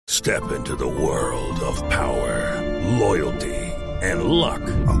Step into the world of power, loyalty, and luck.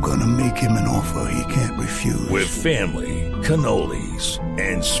 I'm gonna make him an offer he can't refuse. With family, cannolis,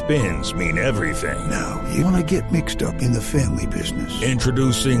 and spins mean everything. Now, you wanna get mixed up in the family business.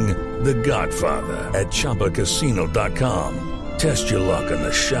 Introducing The Godfather at ChumbaCasino.com. Test your luck in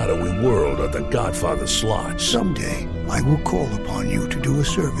the shadowy world of The Godfather slot. Someday, I will call upon you to do a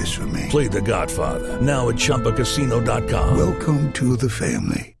service for me. Play The Godfather now at ChumbaCasino.com. Welcome to the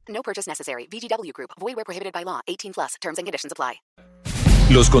family. No purchase necessary. VGW Group. Void where prohibited by law. 18+. Terms and conditions apply.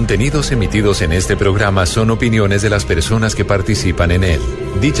 Los contenidos emitidos en este programa son opiniones de las personas que participan en él.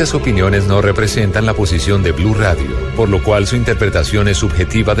 Dichas opiniones no representan la posición de Blue Radio, por lo cual su interpretación es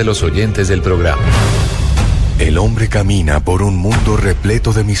subjetiva de los oyentes del programa. El hombre camina por un mundo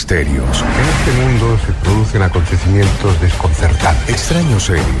repleto de misterios. En este mundo se producen acontecimientos desconcertantes. Extraños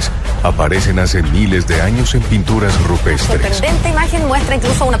seres aparecen hace miles de años en pinturas rupestres. Sorprendente imagen muestra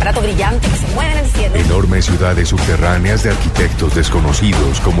incluso un aparato brillante que se mueve en el cielo. Enormes ciudades subterráneas de arquitectos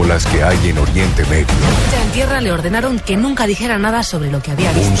desconocidos como las que hay en Oriente Medio. Ya en tierra le ordenaron que nunca dijera nada sobre lo que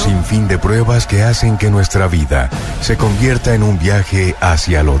había visto. Un sinfín de pruebas que hacen que nuestra vida se convierta en un viaje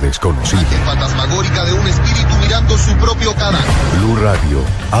hacia lo desconocido. Fantasmagórica de un espíritu mirando su propio cadáver. Blue Radio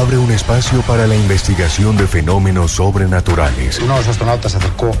abre un espacio para la investigación de fenómenos sobrenaturales. Uno de los astronautas se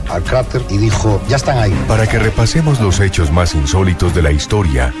acercó al cráter y dijo, ya están ahí. Para que repasemos los hechos más insólitos de la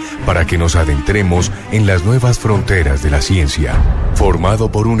historia, para que nos adentremos en las nuevas fronteras de la ciencia. Formado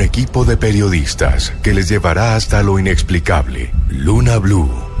por un equipo de periodistas que les llevará hasta lo inexplicable. Luna BLU,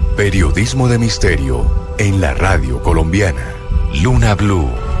 periodismo de misterio en la radio colombiana. Luna BLU,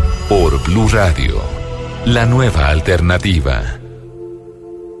 por Blue Radio. La nueva alternativa.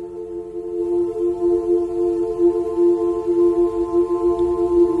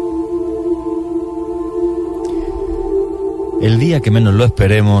 El día que menos lo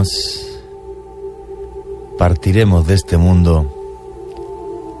esperemos, partiremos de este mundo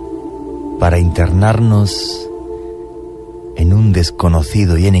para internarnos en un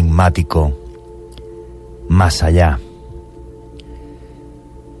desconocido y enigmático más allá.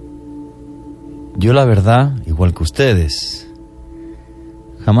 Yo, la verdad, igual que ustedes,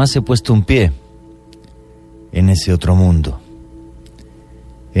 jamás he puesto un pie en ese otro mundo,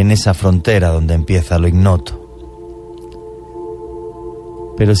 en esa frontera donde empieza lo ignoto.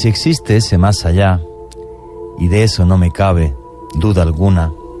 Pero si existe ese más allá, y de eso no me cabe duda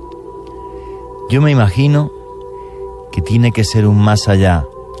alguna, yo me imagino que tiene que ser un más allá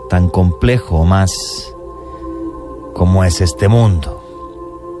tan complejo o más como es este mundo.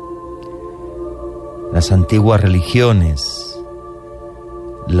 Las antiguas religiones,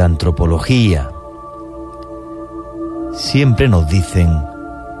 la antropología, siempre nos dicen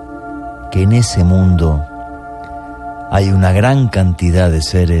que en ese mundo hay una gran cantidad de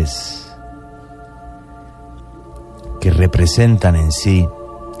seres que representan en sí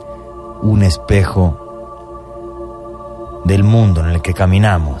un espejo del mundo en el que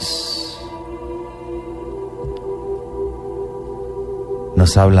caminamos.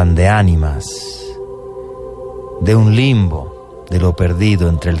 Nos hablan de ánimas, de un limbo, de lo perdido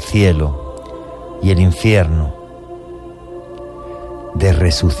entre el cielo y el infierno, de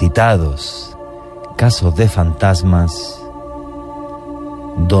resucitados, casos de fantasmas,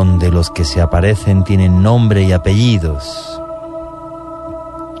 donde los que se aparecen tienen nombre y apellidos,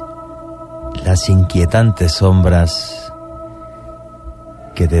 las inquietantes sombras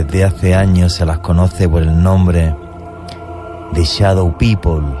que desde hace años se las conoce por el nombre de Shadow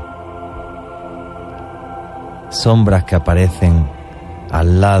People, sombras que aparecen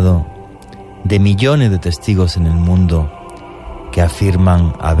al lado de millones de testigos en el mundo que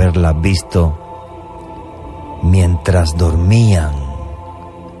afirman haberlas visto mientras dormían.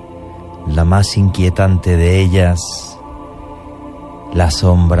 La más inquietante de ellas, la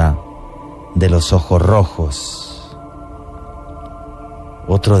sombra de los ojos rojos.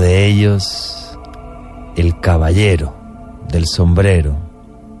 Otro de ellos, el caballero del sombrero.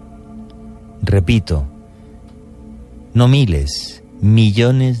 Repito, no miles,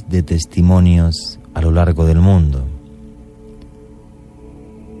 millones de testimonios a lo largo del mundo.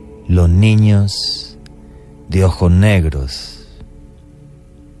 Los niños de ojos negros.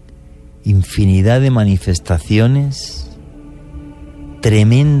 Infinidad de manifestaciones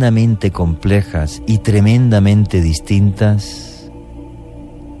tremendamente complejas y tremendamente distintas,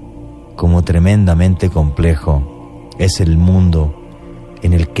 como tremendamente complejo es el mundo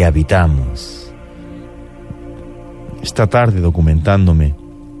en el que habitamos. Esta tarde, documentándome,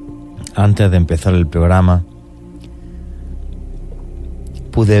 antes de empezar el programa,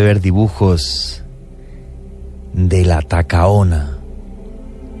 pude ver dibujos de la Tacaona,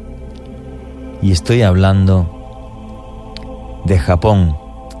 Y estoy hablando de Japón,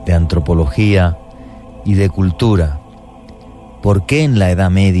 de antropología y de cultura. ¿Por qué en la Edad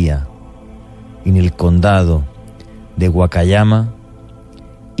Media, en el condado de Wakayama,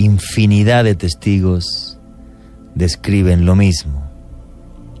 infinidad de testigos describen lo mismo?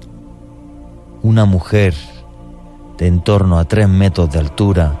 Una mujer de en torno a 3 metros de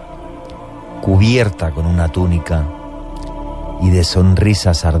altura, cubierta con una túnica y de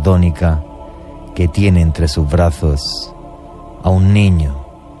sonrisa sardónica, que tiene entre sus brazos a un niño.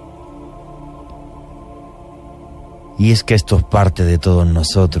 Y es que esto es parte de todos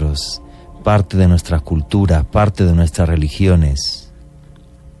nosotros, parte de nuestras culturas, parte de nuestras religiones.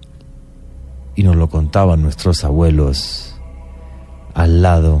 Y nos lo contaban nuestros abuelos al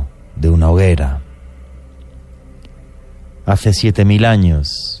lado de una hoguera. Hace 7000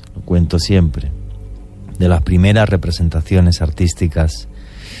 años, lo cuento siempre, de las primeras representaciones artísticas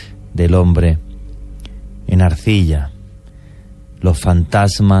del hombre en arcilla, los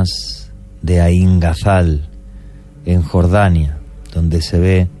fantasmas de Ain Gazal, en Jordania, donde se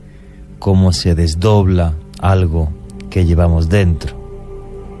ve cómo se desdobla algo que llevamos dentro.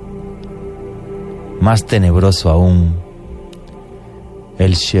 Más tenebroso aún,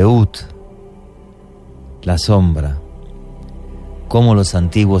 el Sheut, la sombra, cómo los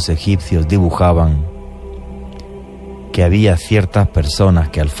antiguos egipcios dibujaban que había ciertas personas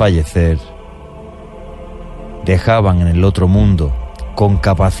que al fallecer dejaban en el otro mundo con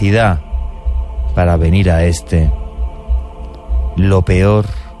capacidad para venir a este lo peor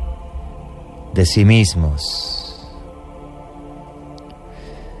de sí mismos.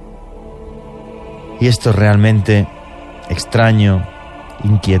 Y esto es realmente extraño,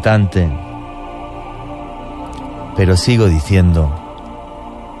 inquietante, pero sigo diciendo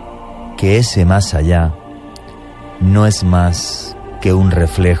que ese más allá no es más que un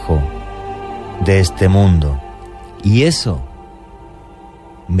reflejo de este mundo, y eso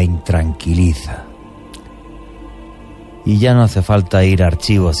me intranquiliza. Y ya no hace falta ir a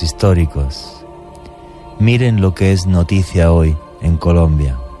archivos históricos. Miren lo que es noticia hoy en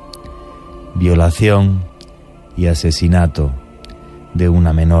Colombia: violación y asesinato de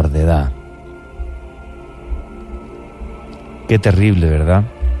una menor de edad. Qué terrible, ¿verdad?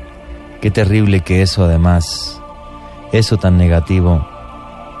 Qué terrible que eso, además, eso tan negativo,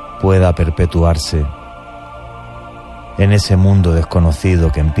 pueda perpetuarse en ese mundo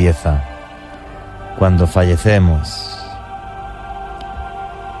desconocido que empieza cuando fallecemos.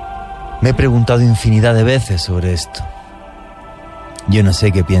 Me he preguntado infinidad de veces sobre esto. Yo no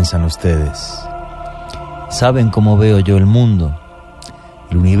sé qué piensan ustedes. ¿Saben cómo veo yo el mundo?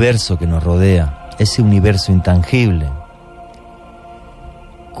 El universo que nos rodea, ese universo intangible,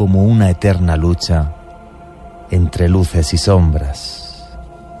 como una eterna lucha entre luces y sombras.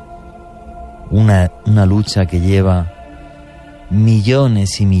 Una lucha que lleva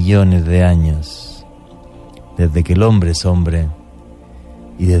millones y millones de años, desde que el hombre es hombre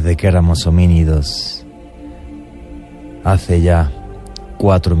y desde que éramos homínidos, hace ya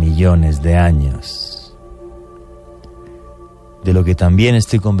 4 millones de años. De lo que también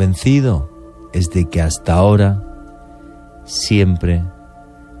estoy convencido es de que hasta ahora siempre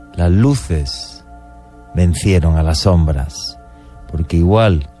las luces vencieron a las sombras, porque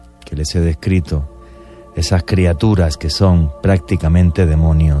igual que les he descrito, esas criaturas que son prácticamente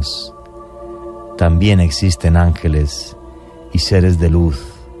demonios, también existen ángeles y seres de luz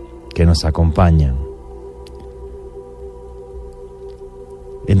que nos acompañan.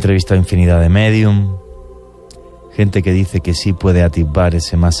 He entrevistado a infinidad de medium, gente que dice que sí puede atisbar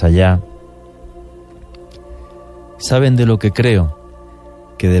ese más allá. ¿Saben de lo que creo?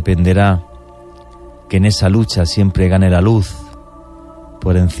 Que dependerá que en esa lucha siempre gane la luz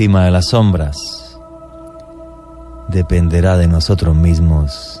por encima de las sombras. Dependerá de nosotros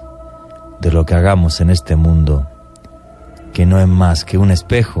mismos, de lo que hagamos en este mundo, que no es más que un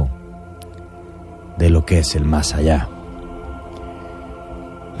espejo de lo que es el más allá.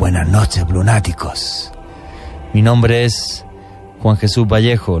 Buenas noches, lunáticos. Mi nombre es Juan Jesús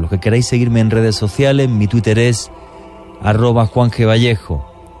Vallejo. Los que queráis seguirme en redes sociales, mi Twitter es @JuanGVallejo.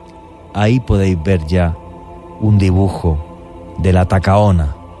 Ahí podéis ver ya un dibujo de la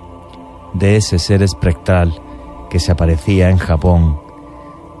Takaona, de ese ser espectral que se aparecía en Japón,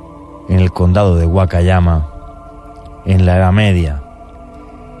 en el condado de Wakayama, en la Edad Media.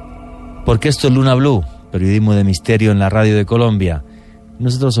 Porque esto es Luna BLU, periodismo de misterio en la radio de Colombia.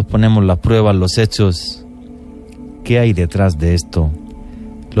 Nosotros os ponemos las pruebas, los hechos. ¿Qué hay detrás de esto?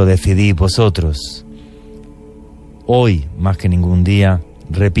 Lo decidís vosotros. Hoy, más que ningún día,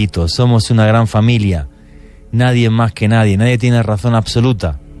 repito, somos una gran familia. Nadie más que nadie. Nadie tiene razón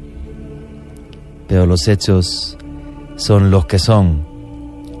absoluta. pero los hechos son los que son.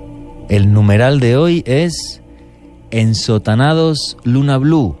 El numeral de hoy es Ensotanados Luna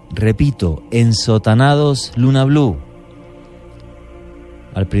BLU. Repito, Ensotanados Luna BLU.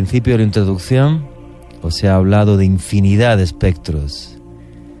 Al principio de la introducción os he hablado de infinidad de espectros.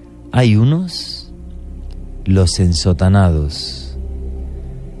 Hay unos, los ensotanados.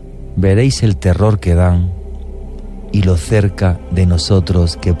 Veréis el terror que dan y lo cerca de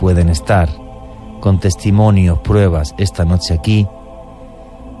nosotros que pueden estar, con testimonios, pruebas, esta noche aquí,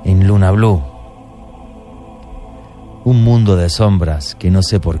 en Luna BLU. Un mundo de sombras que no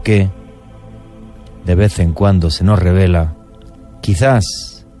sé por qué, de vez en cuando se nos revela,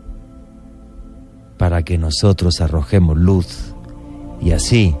 quizás para que nosotros arrojemos luz y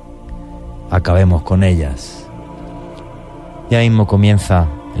así acabemos con ellas. Ya mismo comienza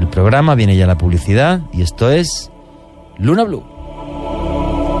el programa, viene ya la publicidad y esto es Luna BLU.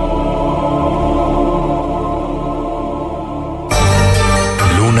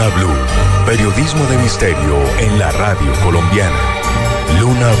 Luna BLU, periodismo de misterio en la radio colombiana.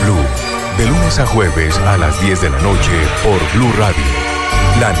 Luna BLU, de lunes a jueves a las 10 de la noche por Blue Radio,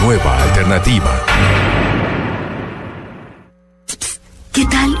 la nueva alternativa. ¿Qué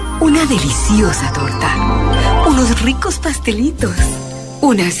tal una deliciosa torta? Unos ricos pastelitos,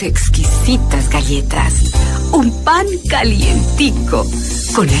 unas exquisitas galletas, un pan calientico,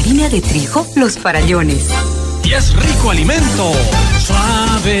 con harina de trigo, los farallones. Y es rico alimento,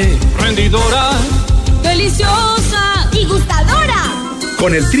 suave, rendidora, deliciosa y gustadora.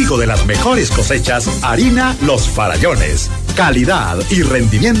 Con el trigo de las mejores cosechas, harina Los Farallones. Calidad y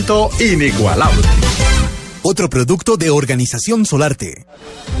rendimiento inigualable. Otro producto de Organización Solarte.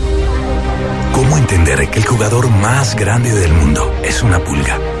 ¿Cómo entender que el jugador más grande del mundo es una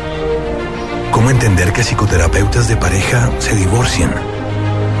pulga? ¿Cómo entender que psicoterapeutas de pareja se divorcian?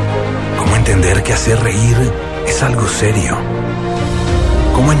 ¿Cómo entender que hacer reír es algo serio?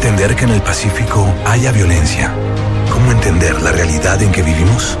 ¿Cómo entender que en el Pacífico haya violencia? ¿Cómo entender la realidad en que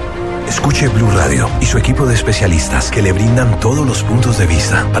vivimos? Escuche Blue Radio y su equipo de especialistas que le brindan todos los puntos de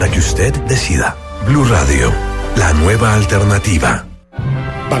vista para que usted decida. Blue Radio, la nueva alternativa.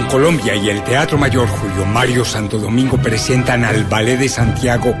 Bancolombia y el Teatro Mayor Julio Mario Santo Domingo presentan al Ballet de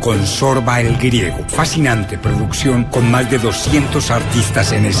Santiago con Sorba el Griego. Fascinante producción con más de 200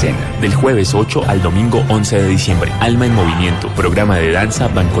 artistas en escena. Del jueves 8 al domingo 11 de diciembre. Alma en Movimiento, programa de danza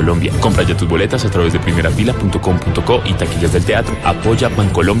Bancolombia. Compra ya tus boletas a través de primerafila.com.co y taquillas del teatro. Apoya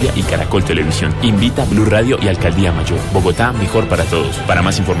Bancolombia y Caracol Televisión. Invita Blue Radio y Alcaldía Mayor. Bogotá, mejor para todos. Para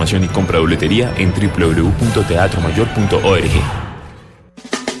más información y compra de boletería en www.teatromayor.org.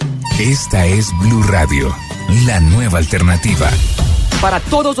 Esta es Blue Radio, la nueva alternativa. Para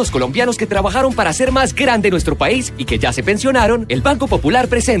todos los colombianos que trabajaron para hacer más grande nuestro país y que ya se pensionaron, el Banco Popular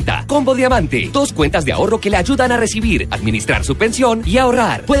presenta Combo Diamante. 2 cuentas de ahorro que le ayudan a recibir, administrar su pensión y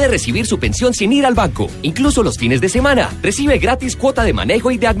ahorrar. Puede recibir su pensión sin ir al banco, incluso los fines de semana. Recibe gratis cuota de manejo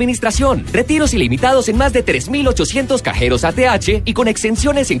y de administración. Retiros ilimitados en más de 3.800 cajeros ATH y con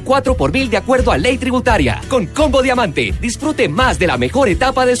exenciones en 4x1000 de acuerdo a ley tributaria. Con Combo Diamante, disfrute más de la mejor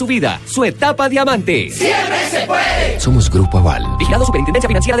etapa de su vida. Su etapa Diamante. ¡Siempre se puede! Somos Grupo Aval. Vigilado Superintendencia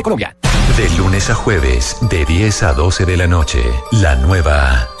Financiera de Colombia. De lunes a jueves, de 10 a 12 de la noche, la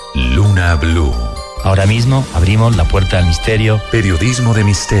nueva Luna BLU. Ahora mismo abrimos la puerta al misterio. Periodismo de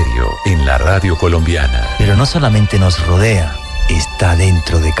misterio en la radio colombiana. Pero no solamente nos rodea, está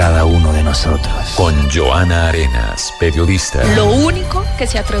dentro de cada uno de nosotros. Con Joana Arenas, periodista. Lo único que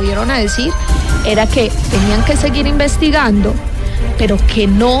se atrevieron a decir era que tenían que seguir investigando, pero que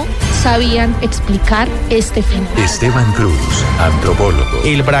no sabían explicar este fenómeno. Esteban Cruz, antropólogo.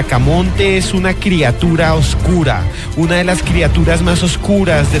 El bracamonte es una criatura oscura, una de las criaturas más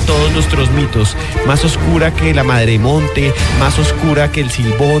oscuras de todos nuestros mitos, más oscura que la madre monte, más oscura que el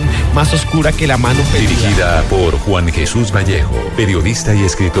silbón, más oscura que la mano perdida. Dirigida por Juan Jesús Vallejo, periodista y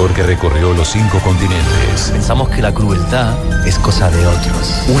escritor que recorrió los 5 continentes. Pensamos que la crueldad es cosa de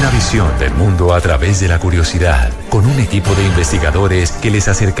otros. Una visión del mundo a través de la curiosidad, con un equipo de investigadores que les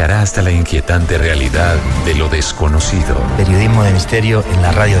acercará hasta la inquietante realidad de lo desconocido. Periodismo de misterio en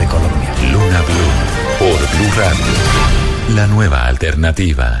la radio de Colombia. Luna BLU, por Blue Radio, la nueva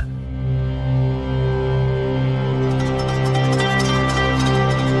alternativa.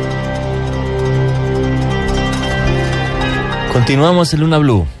 Continuamos en Luna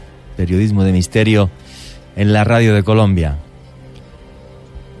BLU, periodismo de misterio en la radio de Colombia.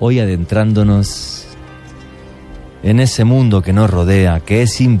 Hoy adentrándonos en ese mundo que nos rodea, que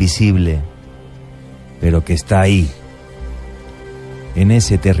es invisible, pero que está ahí, en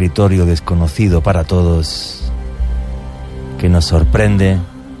ese territorio desconocido para todos, que nos sorprende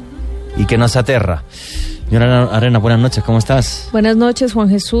y que nos aterra. Señora Arena, buenas noches, ¿cómo estás? Buenas noches, Juan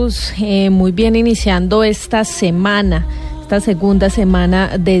Jesús. Muy bien, iniciando esta semana, esta segunda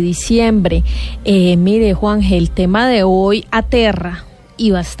semana de diciembre. Mire, Juan, el tema de hoy aterra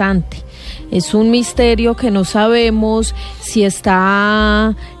y bastante. Es un misterio que no sabemos si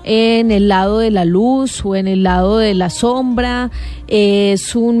está en el lado de la luz o en el lado de la sombra.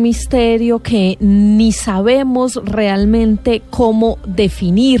 Es un misterio que ni sabemos realmente cómo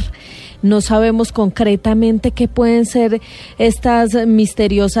definir. No sabemos concretamente qué pueden ser estas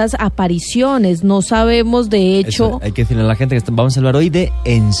misteriosas apariciones. No sabemos, de hecho... Eso, hay que decirle a la gente que vamos a hablar hoy de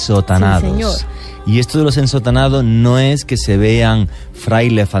ensotanados. Sí, señor. Y esto de los ensotanados no es que se vean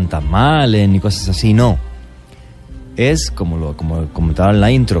frailes fantasmales ni cosas así, no. Es, como comentaba en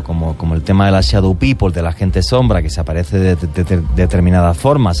la intro, como el tema de la shadow people, de la gente sombra, que se aparece de determinadas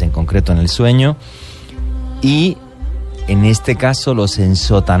formas, en concreto en el sueño. Y en este caso los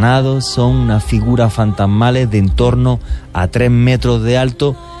ensotanados son unas figuras fantasmales de en torno a 3 metros de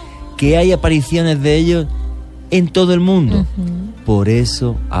alto, que hay apariciones de ellos en todo el mundo. Por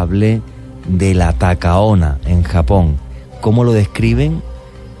eso hablé de la Takaona en Japón. ¿Cómo lo describen?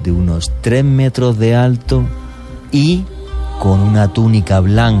 De unos 3 metros de alto y con una túnica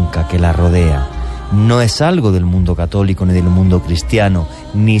blanca que la rodea. No es algo del mundo católico ni del mundo cristiano,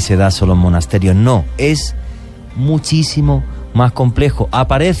 ni se da solo en monasterios, no, es muchísimo más complejo.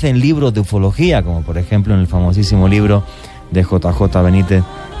 Aparece en libros de ufología, como por ejemplo en el famosísimo libro de JJ Benítez,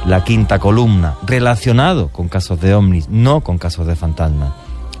 La Quinta Columna, relacionado con casos de ovnis, no con casos de fantasmas.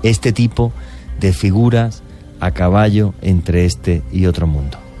 Este tipo de figuras a caballo entre este y otro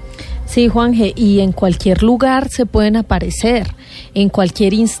mundo. Sí, Juanje, y en cualquier lugar se pueden aparecer, en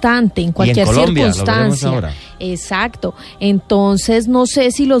cualquier instante, en cualquier circunstancia. Lo veremos ahora. Exacto. Entonces, no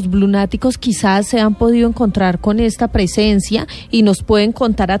sé si los blunáticos quizás se han podido encontrar con esta presencia y nos pueden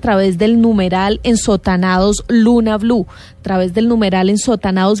contar a través del numeral Ensotanados Luna BLU. A través del numeral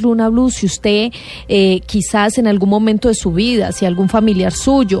Ensotanados Luna BLU, si usted quizás en algún momento de su vida, si algún familiar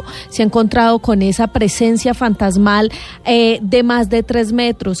suyo se ha encontrado con esa presencia fantasmal de más de 3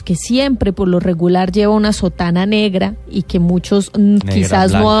 metros, que siempre por lo regular lleva una sotana negra y que muchos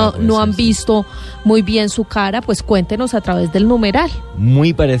quizás no han visto muy bien su cara, pues cuéntenos a través del numeral.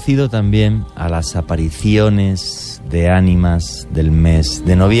 Muy parecido también a las apariciones de ánimas del mes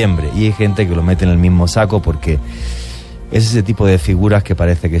de noviembre, y hay gente que lo mete en el mismo saco porque es ese tipo de figuras que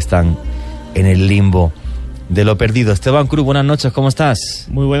parece que están en el limbo de lo perdido. Esteban Cruz, buenas noches, ¿cómo estás?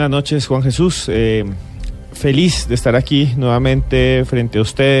 Muy buenas noches, Juan Jesús. Feliz de estar aquí nuevamente frente a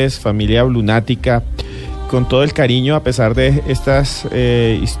ustedes, familia blunática, con todo el cariño a pesar de estas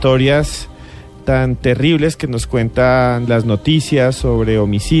historias tan terribles que nos cuentan las noticias sobre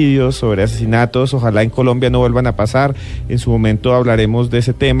homicidios, sobre asesinatos. Ojalá en Colombia no vuelvan a pasar. En su momento hablaremos de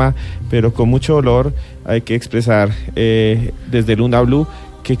ese tema, pero con mucho dolor hay que expresar desde Luna BLU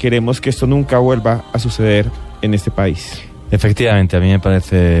que queremos que esto nunca vuelva a suceder en este país. Efectivamente, a mí me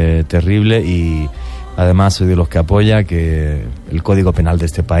parece terrible y además soy de los que apoya que el Código Penal de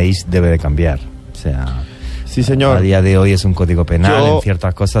este país debe de cambiar. O sea, sí, señor. A día de hoy es un código penal en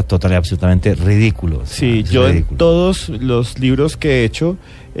ciertas cosas total y absolutamente ridículos. Sí, yo ridículo. En todos los libros que he hecho,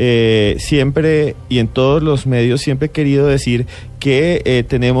 siempre y en todos los medios siempre he querido decir que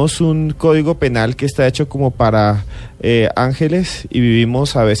tenemos un código penal que está hecho como para ángeles y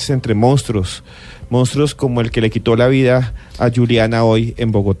vivimos a veces entre monstruos. Monstruos como el que le quitó la vida a Juliana hoy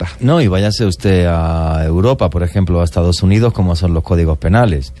en Bogotá. No, y váyase usted a Europa, por ejemplo, a Estados Unidos, como son los códigos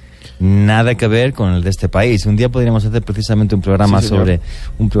penales. Nada que ver con el de este país. Un día podríamos hacer precisamente un programa sobre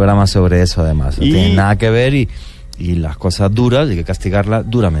eso, además. No tiene nada que ver y las cosas duras hay que castigarlas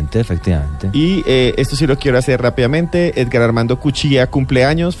duramente, efectivamente. Y esto sí lo quiero hacer rápidamente. Edgar Armando Cuchilla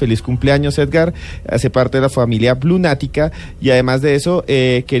cumpleaños. Feliz cumpleaños, Edgar. Hace parte de la familia blunática. Y además de eso,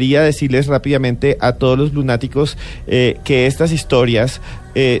 quería decirles rápidamente a todos los blunáticos que estas historias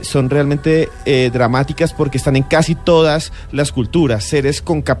son realmente dramáticas porque están en casi todas las culturas. Seres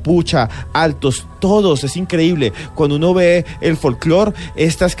con capucha, altos, todos, es increíble. Cuando uno ve el folclore,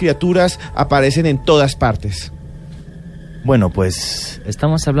 estas criaturas aparecen en todas partes. Bueno, pues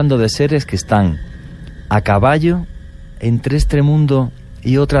estamos hablando de seres que están a caballo entre este mundo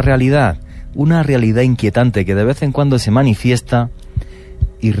y otra realidad. Una realidad inquietante que de vez en cuando se manifiesta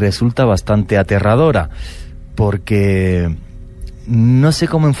y resulta bastante aterradora, porque no sé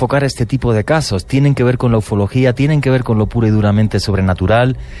cómo enfocar este tipo de casos. Tienen que ver con la ufología, tienen que ver con lo puro y duramente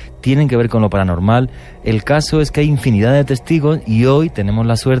sobrenatural, tienen que ver con lo paranormal. El caso es que hay infinidad de testigos y hoy tenemos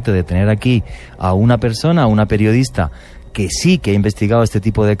la suerte de tener aquí a una persona, a una periodista que sí que ha investigado este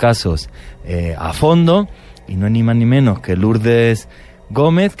tipo de casos a fondo, y no es ni más ni menos que Lourdes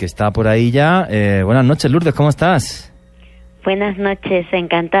Gómez, que está por ahí ya. Buenas noches, Lourdes, ¿cómo estás? Buenas noches,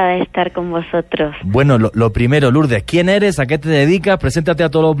 encantada de estar con vosotros. Bueno, lo primero, Lourdes, ¿quién eres? ¿A qué te dedicas? Preséntate a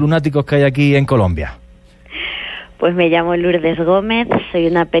todos los lunáticos que hay aquí en Colombia. Pues me llamo Lourdes Gómez, soy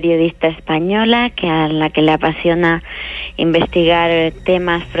una periodista española a la que le apasiona investigar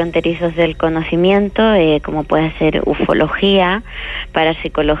temas fronterizos del conocimiento, como puede ser ufología,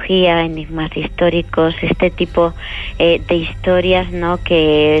 parapsicología, enigmas históricos, este tipo de historias, ¿no?,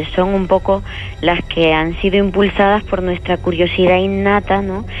 que son un poco las que han sido impulsadas por nuestra curiosidad innata,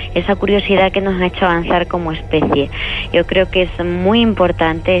 ¿no?, esa curiosidad que nos ha hecho avanzar como especie. Yo creo que es muy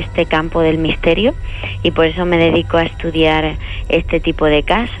importante este campo del misterio y por eso me dedico a estudiar este tipo de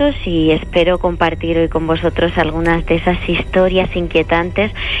casos y espero compartir hoy con vosotros algunas de esas historias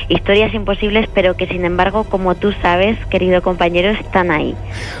inquietantes, historias imposibles, pero que sin embargo, como tú sabes, querido compañero, están ahí.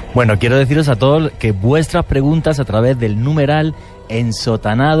 Bueno, quiero deciros a todos que vuestras preguntas a través del numeral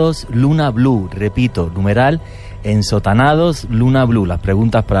Ensotanados Luna BLU, repito, numeral Ensotanados Luna BLU, las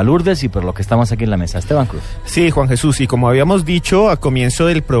preguntas para Lourdes y por los que estamos aquí en la mesa. Esteban Cruz. Sí, Juan Jesús, y como habíamos dicho al comienzo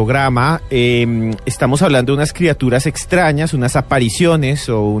del programa, estamos hablando de unas criaturas extrañas, unas apariciones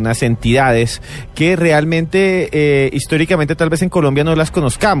o unas entidades que realmente, históricamente tal vez en Colombia no las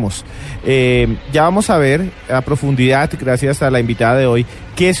conozcamos. Ya vamos a ver a profundidad, gracias a la invitada de hoy,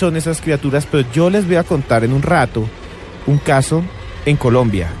 qué son esas criaturas, pero yo les voy a contar en un rato un caso en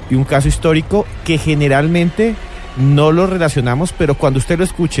Colombia y un caso histórico que generalmente no lo relacionamos, pero cuando ustedes lo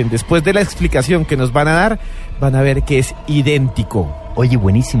escuchen, después de la explicación que nos van a dar, van a ver que es idéntico. Oye,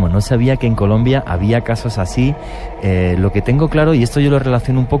 buenísimo, no sabía que en Colombia había casos así. Lo que tengo claro, y esto yo lo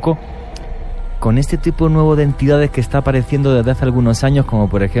relaciono un poco con este tipo nuevo de entidades que está apareciendo desde hace algunos años, como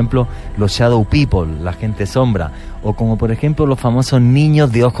por ejemplo los Shadow People, la gente sombra, o como por ejemplo los famosos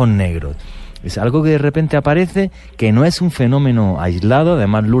niños de ojos negros. Es algo que de repente aparece, que no es un fenómeno aislado.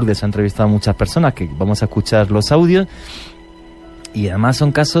 Además, Lourdes ha entrevistado a muchas personas, que vamos a escuchar los audios, y además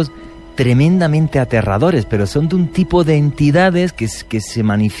son casos tremendamente aterradores, pero son de un tipo de entidades que se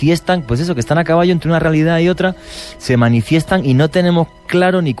manifiestan, pues eso, que están a caballo entre una realidad y otra, se manifiestan y no tenemos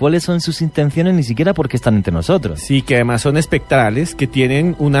claro ni cuáles son sus intenciones, ni siquiera por qué están entre nosotros. Sí, que además son espectrales, que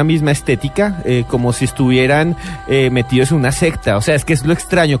tienen una misma estética, como si estuvieran metidos en una secta. O sea, es que es lo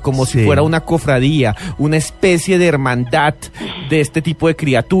extraño, como si fuera una cofradía, una especie de hermandad de este tipo de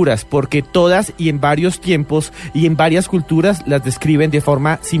criaturas, porque todas y en varios tiempos y en varias culturas las describen de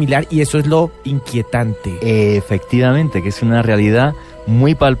forma similar, y eso es lo inquietante. Efectivamente, que es una realidad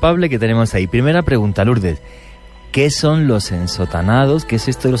muy palpable que tenemos ahí. Primera pregunta, Lourdes. ¿Qué son los ensotanados? ¿Qué es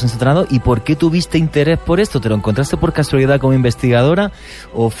esto de los ensotanados? ¿Y por qué tuviste interés por esto? ¿Te lo encontraste por casualidad como investigadora?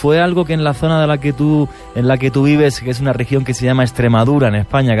 ¿O fue algo que en la zona en la que tú vives, que es una región que se llama Extremadura, en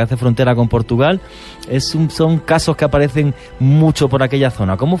España, que hace frontera con Portugal, son casos que aparecen mucho por aquella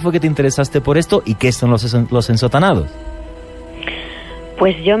zona? ¿Cómo fue que te interesaste por esto y qué son los ensotanados?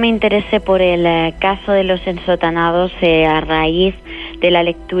 Pues yo me interesé por el caso de los ensotanados a raíz de la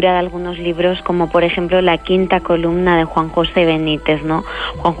lectura de algunos libros, como por ejemplo La quinta columna de Juan José Benítez, ¿no?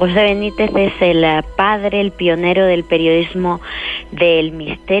 Juan José Benítez es el padre, el pionero del periodismo del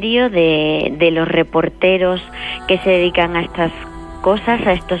misterio, de los reporteros que se dedican a estas cosas,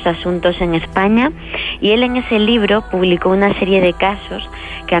 a estos asuntos en España, y él en ese libro publicó una serie de casos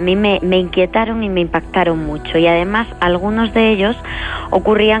que a mí me inquietaron y me impactaron mucho, y además algunos de ellos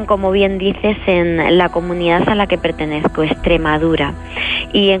ocurrían, como bien dices, en la comunidad a la que pertenezco, Extremadura,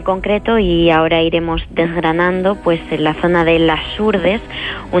 y en concreto, y ahora iremos desgranando, pues en la zona de Las Urdes,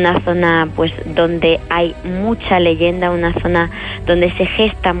 una zona pues donde hay mucha leyenda, una zona donde se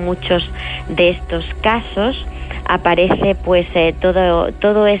gestan muchos de estos casos. Aparece pues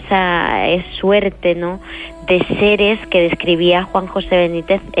todo esa suerte, ¿no?, de seres que describía Juan José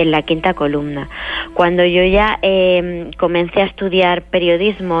Benítez en La quinta columna. Cuando yo ya comencé a estudiar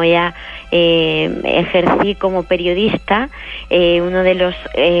periodismo, ya ejercí como periodista, uno de los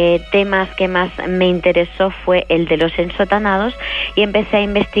temas que más me interesó fue el de los ensotanados, y empecé a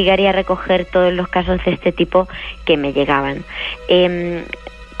investigar y a recoger todos los casos de este tipo que me llegaban.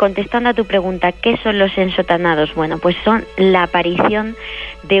 Contestando a tu pregunta, ¿qué son los ensotanados? Bueno, pues son la aparición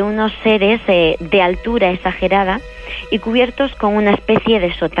de unos seres de altura exagerada y cubiertos con una especie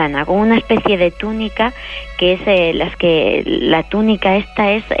de sotana, con una especie de túnica, que es la túnica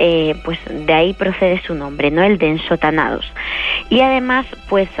esta es, pues de ahí procede su nombre, ¿no?, el de ensotanados. Y además,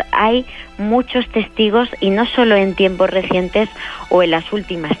 pues hay muchos testigos, y no solo en tiempos recientes o en las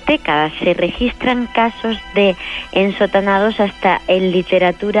últimas décadas. Se registran casos de ensotanados hasta en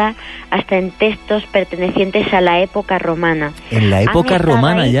literatura, hasta en textos pertenecientes a la época romana. En la época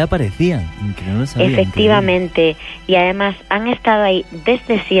romana ya aparecían, que no lo sabía. Efectivamente, y además han estado ahí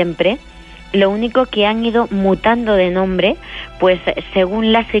desde siempre. Lo único que han ido mutando de nombre, pues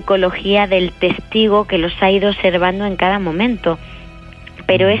según la psicología del testigo que los ha ido observando en cada momento.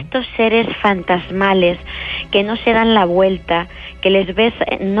 Pero estos seres fantasmales que no se dan la vuelta, que les ves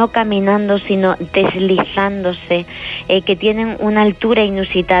no caminando sino deslizándose, que tienen una altura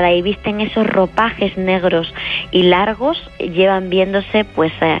inusitada y visten esos ropajes negros y largos, llevan viéndose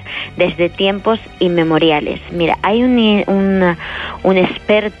pues desde tiempos inmemoriales. Mira, hay un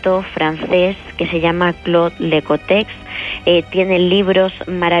experto francés que se llama Claude Lecotex, tiene libros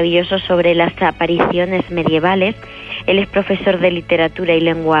maravillosos sobre las apariciones medievales. Él es profesor de literatura y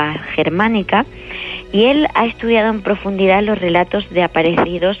lengua germánica y él ha estudiado en profundidad los relatos de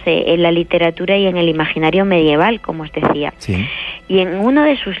aparecidos en la literatura y en el imaginario medieval, como os decía. Sí. Y en uno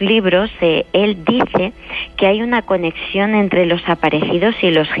de sus libros él dice que hay una conexión entre los aparecidos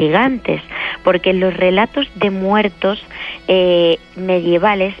y los gigantes, porque en los relatos de muertos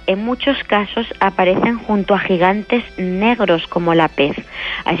medievales en muchos casos aparecen junto a gigantes negros como la pez.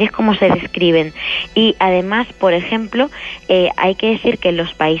 Así es como se describen. Y además, por ejemplo, hay que decir que en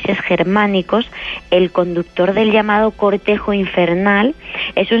los países germánicos el conductor del llamado cortejo infernal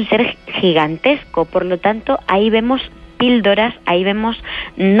es un ser gigantesco. Por lo tanto, ahí vemos píldoras, ahí vemos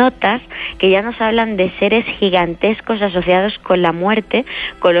notas que ya nos hablan de seres gigantescos asociados con la muerte,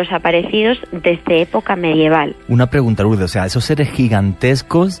 con los aparecidos desde época medieval. Una pregunta, Lourdes, o sea, esos seres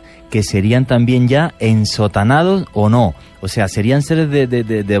gigantescos que serían también ya ensotanados o no, o sea, serían seres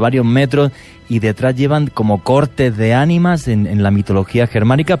de varios metros y detrás llevan como cortes de ánimas en la mitología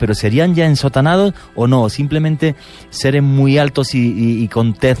germánica, pero serían ya ensotanados o no, simplemente seres muy altos y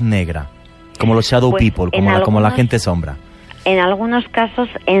con tez negra. Como los shadow people, como la gente sombra. En algunos casos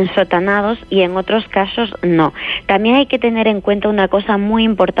ensotanados y en otros casos no. También hay que tener en cuenta una cosa muy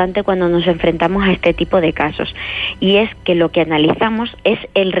importante cuando nos enfrentamos a este tipo de casos, y es que lo que analizamos es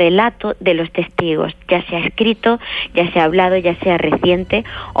el relato de los testigos, ya sea escrito, ya sea hablado, ya sea reciente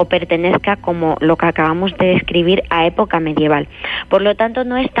o pertenezca, como lo que acabamos de describir, a época medieval. Por lo tanto,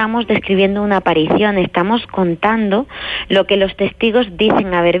 no estamos describiendo una aparición, estamos contando lo que los testigos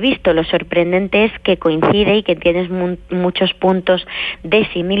dicen haber visto. Lo sorprendente es que coincide y que tienes muchos puntos de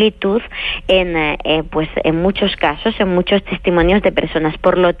similitud en muchos casos, en muchos testimonios de personas.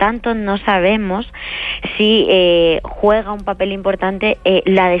 Por lo tanto, no sabemos si juega un papel importante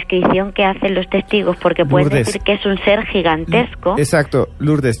la descripción que hacen los testigos, porque pueden decir que es un ser gigantesco. Exacto,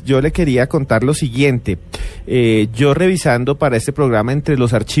 Lourdes, yo le quería contar lo siguiente. Yo revisando para este programa entre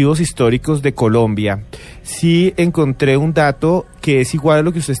los archivos históricos de Colombia, sí encontré un dato que es igual a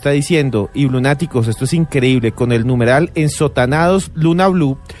lo que usted está diciendo. Y lunáticos, esto es increíble, con el numeral Ensotanados Luna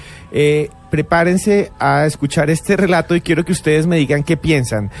BLU. Prepárense a escuchar este relato y quiero que ustedes me digan qué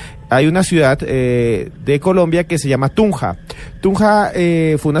piensan. Hay una ciudad de Colombia que se llama Tunja. Tunja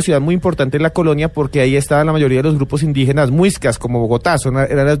fue una ciudad muy importante en la colonia porque ahí estaban la mayoría de los grupos indígenas muiscas, como Bogotá.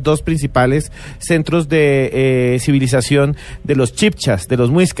 Eran los dos principales centros de civilización de los chipchas, de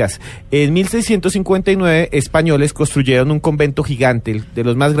los muiscas. En 1659, españoles construyeron un convento gigante, de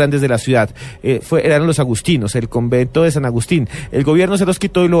los más grandes de la ciudad. Eran los agustinos, el convento de San Agustín. El gobierno se los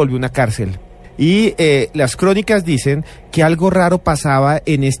quitó y lo volvió una cárcel. Y las crónicas dicen que algo raro pasaba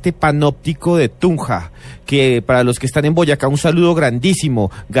en este panóptico de Tunja, que para los que están en Boyacá, un saludo grandísimo,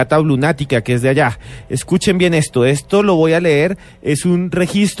 Gata Lunática, que es de allá. Escuchen bien esto lo voy a leer, es un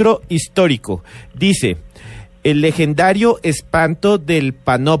registro histórico. Dice: el legendario espanto del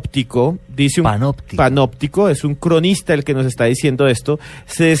panóptico, dice un panóptico, es un cronista el que nos está diciendo esto,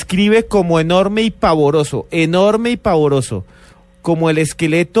 se describe como enorme y pavoroso, como el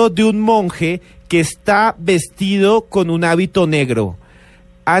esqueleto de un monje que está vestido con un hábito negro,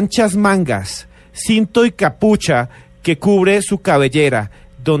 anchas mangas, cinto y capucha que cubre su cabellera,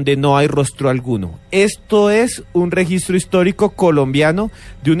 donde no hay rostro alguno. Esto es un registro histórico colombiano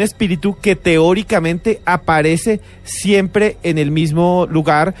de un espíritu que teóricamente aparece siempre en el mismo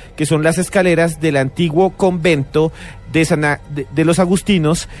lugar, que son las escaleras del antiguo convento de los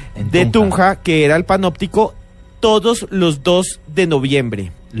agustinos de Tunja, que era el panóptico, todos los 2 de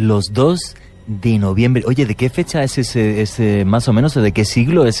noviembre. Los 2 de noviembre. Oye, ¿de qué fecha es ese más o menos, o de qué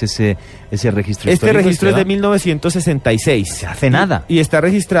siglo es ese registro histórico? Este registro es de 1966. Se hace nada. Y está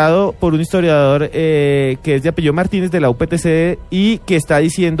registrado por un historiador que es de apellido Martínez, de la UPTC, y que está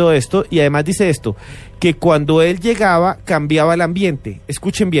diciendo esto, y además dice esto, que cuando él llegaba cambiaba el ambiente.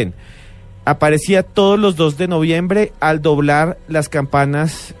 Escuchen bien. aparecía todos los 2 de noviembre al doblar las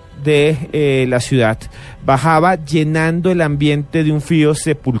campanas de la ciudad. Bajaba llenando el ambiente de un frío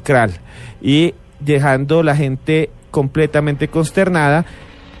sepulcral y dejando la gente completamente consternada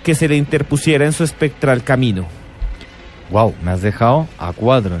que se le interpusiera en su espectral camino. Wow, me has dejado a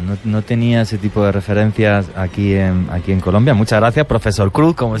cuadro. No tenía ese tipo de referencias aquí en Colombia. Muchas gracias, profesor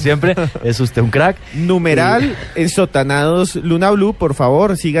Cruz, como siempre. Es usted un crack. Numeral Ensotanados Luna BLU, por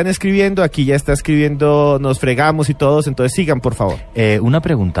favor, sigan escribiendo. Aquí ya está escribiendo Nos Fregamos y todos, entonces sigan, por favor. Una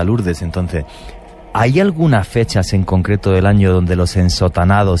pregunta, Lourdes, entonces. ¿Hay algunas fechas en concreto del año donde los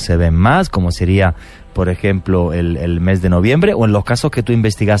ensotanados se ven más, como sería, por ejemplo, el mes de noviembre? ¿O en los casos que tú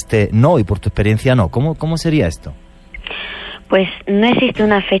investigaste no, y por tu experiencia no? ¿Cómo sería esto? Pues no existe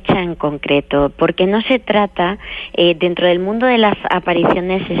una fecha en concreto, porque no se trata, dentro del mundo de las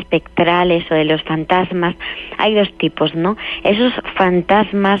apariciones espectrales o de los fantasmas, hay 2 tipos, ¿no? Esos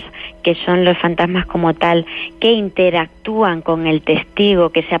fantasmas que son los fantasmas como tal, que interactúan con el testigo,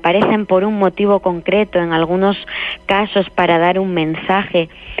 que se aparecen por un motivo concreto, en algunos casos para dar un mensaje,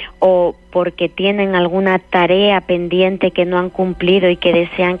 o porque tienen alguna tarea pendiente que no han cumplido y que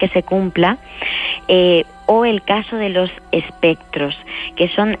desean que se cumpla, o el caso de los espectros, que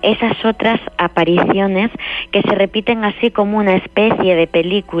son esas otras apariciones que se repiten así como una especie de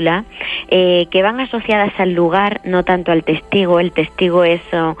película, que van asociadas al lugar, no tanto al testigo. El testigo es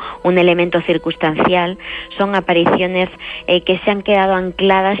un elemento circunstancial, son apariciones que se han quedado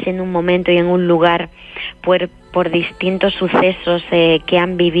ancladas en un momento y en un lugar por distintos sucesos que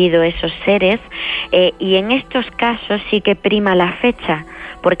han vivido esos seres, y en estos casos sí que prima la fecha,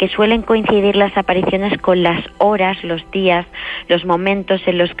 porque suelen coincidir las apariciones con las horas, los días, los momentos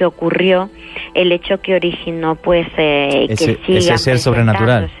en los que ocurrió el hecho que originó ese ser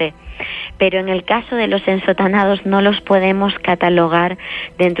sobrenatural. Pero en el caso de los ensotanados no los podemos catalogar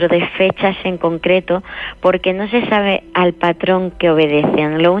dentro de fechas en concreto, porque no se sabe al patrón que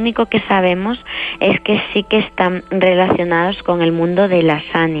obedecen. Lo único que sabemos es que sí que están relacionados con el mundo de las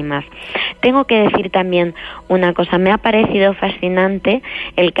ánimas. Tengo que decir también una cosa, me ha parecido fascinante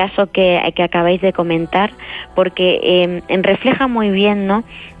el caso que acabáis de comentar, porque refleja muy bien, ¿no?,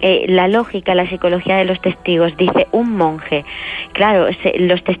 la lógica, la psicología de los testigos. Dice un monje. Claro,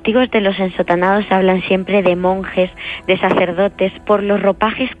 los testigos de los ensotanados hablan siempre de monjes, de sacerdotes, por los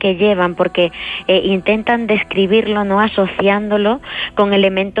ropajes que llevan, porque intentan describirlo, no asociándolo con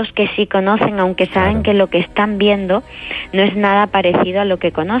elementos que sí conocen, aunque saben que lo que están viendo no es nada parecido a lo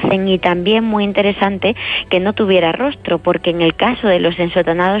que conocen. Y también muy interesante que no tuviera rostro, porque en el caso de los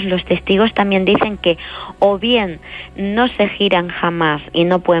ensotanados los testigos también dicen que o bien no se giran jamás y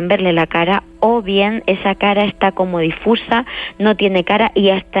no pueden verle la cara, o bien esa cara está como difusa, no tiene cara, y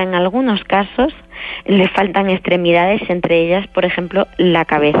hasta en algunos casos le faltan extremidades, entre ellas, por ejemplo, la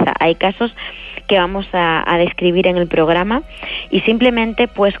cabeza. Hay casos que vamos a describir en el programa, y simplemente,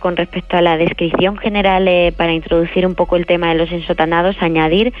 pues con respecto a la descripción general, para introducir un poco el tema de los ensotanados,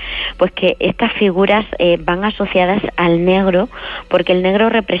 añadir pues que estas figuras van asociadas al negro, porque el negro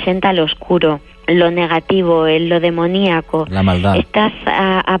representa lo oscuro, lo negativo, lo demoníaco, la maldad. Estas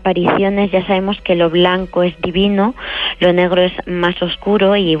apariciones, ya sabemos que lo blanco es divino, lo negro es más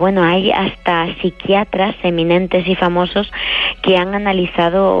oscuro, y bueno, hay hasta psiquiatras eminentes y famosos que han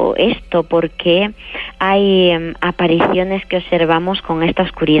analizado esto, porque hay apariciones que observamos con esta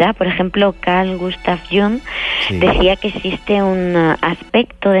oscuridad. Por ejemplo, Carl Gustav Jung decía que existe un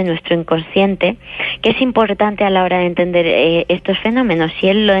aspecto de nuestro inconsciente que es importante a la hora de entender estos fenómenos, y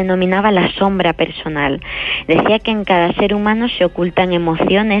él lo denominaba la sombra personal. Decía que en cada ser humano se ocultan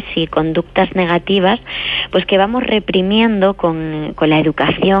emociones y conductas negativas, pues que vamos reprimiendo con la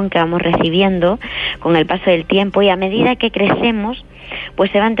educación que vamos recibiendo, con el paso del tiempo, y a medida que crecemos,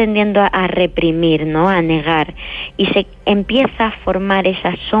 pues se van tendiendo a reprimir, ¿no?, a negar, y se empieza a formar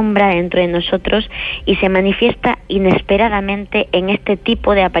esa sombra dentro de nosotros y se manifiesta inesperadamente en este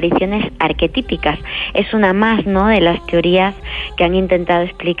tipo de apariciones arquetípicas. Es una más, ¿no?, de las teorías que han intentado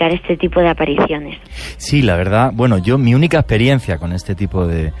explicar este tipo de apariciones. Sí, la verdad, bueno, mi única experiencia con este tipo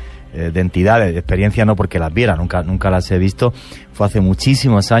de entidades, experiencia no porque las viera, nunca las he visto, fue hace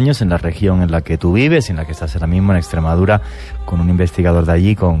muchísimos años en la región en la que tú vives, en la que estás ahora mismo, en Extremadura, con un investigador de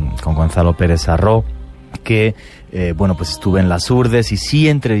allí, con Gonzalo Pérez Arró, que pues estuve en las Urdes y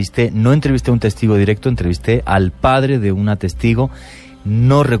sí no entrevisté a un testigo directo, entrevisté al padre de una testigo,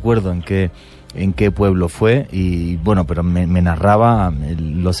 no recuerdo en qué pueblo fue, y bueno, pero me narraba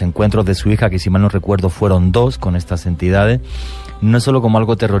los encuentros de su hija, que si mal no recuerdo fueron 2 con estas entidades, no solo como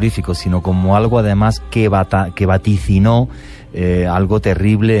algo terrorífico, sino como algo además que vaticinó algo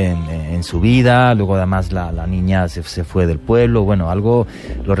terrible en su vida. Luego además la niña se fue del pueblo, bueno, algo,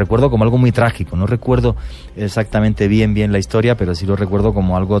 lo recuerdo como algo muy trágico. No recuerdo exactamente bien la historia, pero sí lo recuerdo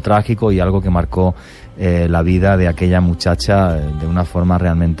como algo trágico y algo que marcó la vida de aquella muchacha de una forma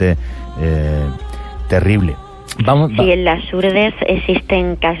realmente terrible. Sí, en las Urdes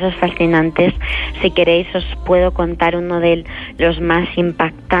existen casos fascinantes. Si queréis os puedo contar uno de los más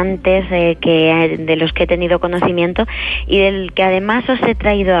impactantes de los que he tenido conocimiento, y del que además os he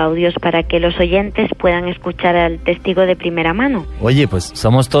traído audios para que los oyentes puedan escuchar al testigo de primera mano. Oye, pues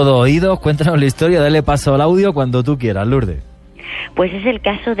somos todo oídos, cuéntanos la historia, dale paso al audio cuando tú quieras, Lourdes. Pues es el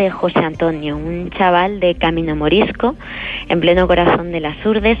caso de José Antonio, un chaval de Camino Morisco, en pleno corazón de las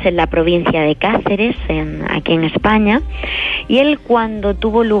Urdes, en la provincia de Cáceres, aquí en España. Y él, cuando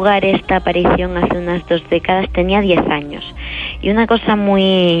tuvo lugar esta aparición hace unas 2 décadas, tenía 10 años. Y una cosa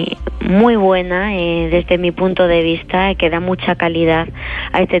muy buena, desde mi punto de vista, que da mucha calidad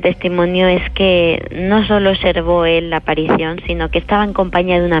a este testimonio, es que no solo observó él la aparición, sino que estaba en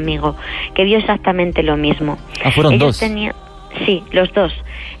compañía de un amigo que vio exactamente lo mismo. Fueron Ellos dos. Sí, los dos.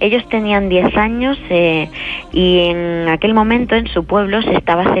 Ellos tenían 10 años y en aquel momento en su pueblo se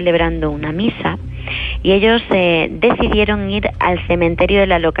estaba celebrando una misa, y ellos decidieron ir al cementerio de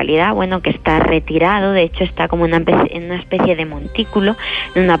la localidad, bueno, que está retirado, de hecho está como en una especie de montículo,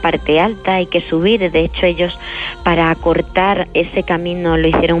 en una parte alta, hay que subir. De hecho ellos, para acortar ese camino, lo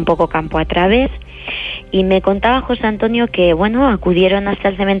hicieron un poco campo a través. Y me contaba José Antonio que, bueno, acudieron hasta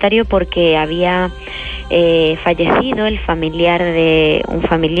el cementerio porque había fallecido un familiar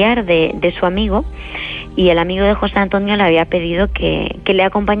de su amigo, y el amigo de José Antonio le había pedido que le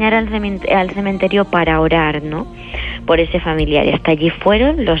acompañara al cementerio para orar, ¿no?, por ese familiar. Y hasta allí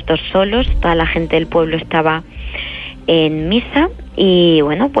fueron los dos solos, toda la gente del pueblo estaba en misa, y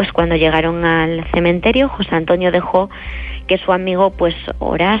bueno, pues cuando llegaron al cementerio, José Antonio dejó que su amigo pues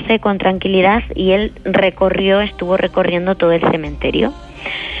orase con tranquilidad, y él estuvo recorriendo todo el cementerio.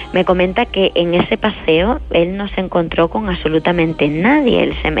 Me comenta que en ese paseo él no se encontró con absolutamente nadie,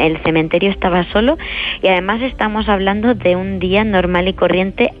 el cementerio estaba solo, y además estamos hablando de un día normal y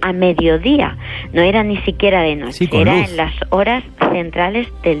corriente a mediodía, no era ni siquiera de noche, era luz. En las horas centrales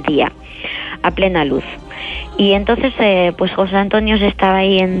del día, a plena luz. Y entonces pues José Antonio se estaba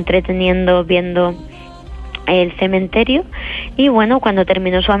ahí entreteniendo viendo el cementerio, y bueno, cuando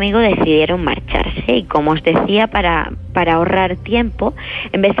terminó su amigo decidieron marcharse, y como os decía, para ahorrar tiempo,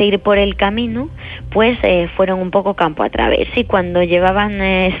 en vez de ir por el camino, pues fueron un poco campo a través, y cuando llevaban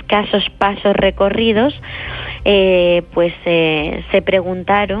escasos pasos recorridos, pues se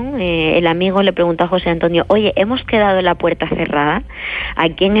preguntaron, el amigo le preguntó a José Antonio: oye, ¿hemos quedado la puerta cerrada?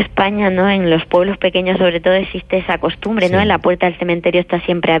 Aquí en España, ¿no?, en los pueblos pequeños sobre todo existe esa costumbre, sí, ¿no? La puerta del cementerio está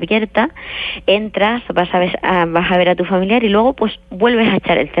siempre abierta, entras, vas a ver a tu familiar y luego pues vuelves a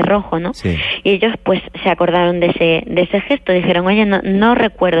echar el cerrojo, ¿no? Sí. Y ellos pues se acordaron de ese gesto, dijeron: oye, no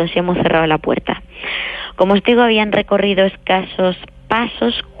recuerdo si hemos cerrado la puerta. Como os digo, habían recorrido escasos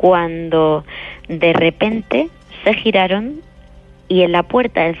pasos cuando de repente se giraron, y en la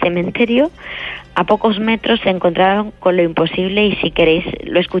puerta del cementerio, a pocos metros, se encontraron con lo imposible, y si queréis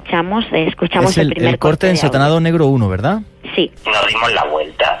lo escuchamos el primer corte de Ensotanado negro 1, ¿verdad? Sí. Nos dimos la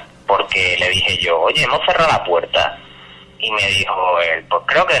vuelta, porque le dije yo: oye, hemos cerrado la puerta. Y me dijo él: pues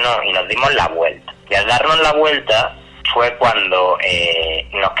creo que no, y nos dimos la vuelta. Y al darnos la vuelta fue cuando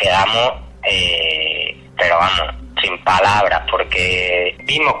nos quedamos, pero vamos, sin palabras, porque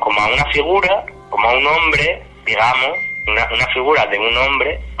vimos como a una figura, como a un hombre, digamos, una figura de un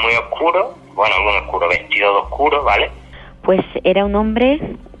hombre muy oscuro, vestido de oscuro, ¿vale? Pues era un hombre,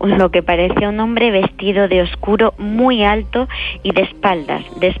 lo que parecía un hombre vestido de oscuro, muy alto y de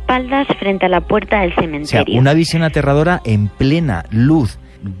espaldas frente a la puerta del cementerio. O sea, una visión aterradora en plena luz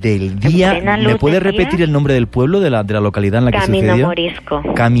del día. ¿Me puede repetir el nombre del pueblo, de la localidad en la que sucedió? Camino Morisco.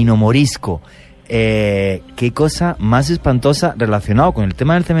 Camino Morisco. Qué cosa más espantosa relacionado con el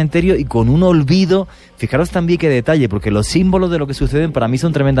tema del cementerio y con un olvido. Fijaros también qué detalle, porque los símbolos de lo que suceden para mí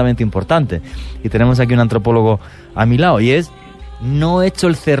son tremendamente importantes. Y tenemos aquí un antropólogo a mi lado, y es: no echo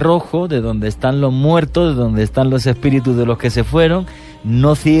el cerrojo de donde están los muertos, de donde están los espíritus de los que se fueron,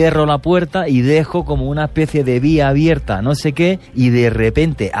 no cierro la puerta y dejo como una especie de vía abierta, no sé qué, y de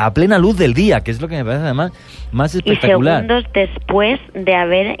repente, a plena luz del día, que es lo que me parece además más espectacular. Y segundos después de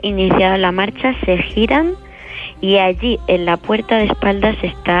haber iniciado la marcha, se giran y allí en la puerta de espaldas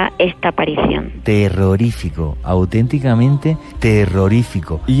está esta aparición. Terrorífico, auténticamente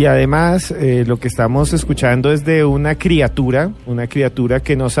terrorífico. Y además lo que estamos escuchando es de una criatura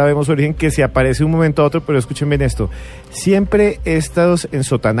que no sabemos su origen, que se aparece un momento a otro, pero escuchen bien esto. Siempre estos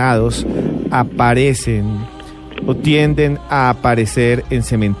ensotanados aparecen o tienden a aparecer en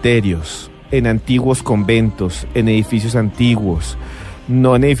cementerios, en antiguos conventos, en edificios antiguos,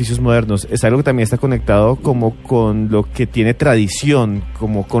 no en edificios modernos. Es algo que también está conectado como con lo que tiene tradición,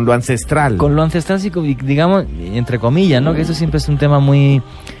 como con lo ancestral. Con lo ancestral, sí, digamos, entre comillas, ¿no? Que eso siempre es un tema muy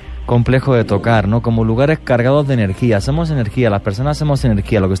complejo de tocar, ¿no? Como lugares cargados de energía. Somos energía, las personas somos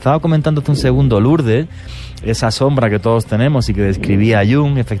energía. Lo que estaba comentando hace un segundo Lourdes, esa sombra que todos tenemos y que describía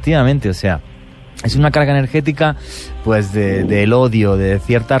Jung, efectivamente, o sea, es una carga energética, pues, del odio, de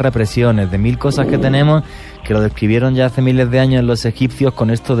ciertas represiones, de mil cosas que tenemos, que lo describieron ya hace miles de años los egipcios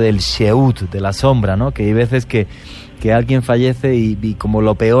con esto del sheut, de la sombra, ¿no? Que hay veces que alguien fallece y como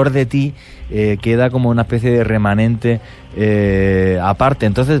lo peor de ti queda como una especie de remanente aparte.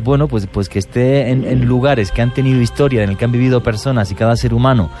 Entonces, bueno, pues que esté en lugares que han tenido historia, en el que han vivido personas, y cada ser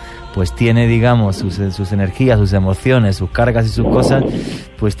humano pues tiene, digamos, sus energías, sus emociones, sus cargas y sus cosas,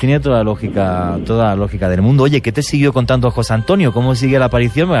 pues tiene toda la lógica del mundo. Oye, ¿qué te siguió contando José Antonio? ¿Cómo sigue la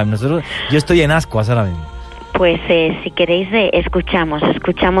aparición? Bueno, yo estoy en ascuas ahora mismo. Pues si queréis escuchamos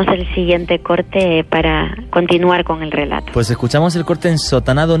el siguiente corte para continuar con el relato. Pues escuchamos el corte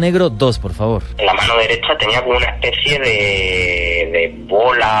Ensotanado Negro 2, por favor. En la mano derecha tenía como una especie de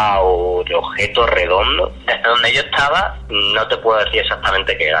bola o de objeto redondo. Desde donde yo estaba no te puedo decir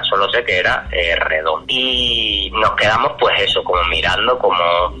exactamente qué era, solo sé que era redondo. Y nos quedamos pues eso, como mirando como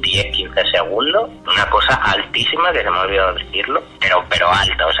 10-15 segundos. Una cosa altísima, que se me ha olvidado decirlo, pero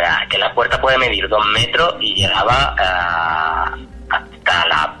alta, o sea, que la puerta puede medir 2 metros y llegaba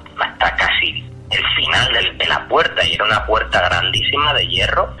hasta casi el final de la puerta, y era una puerta grandísima de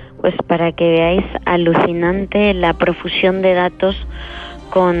hierro. Pues para que veáis, alucinante la profusión de datos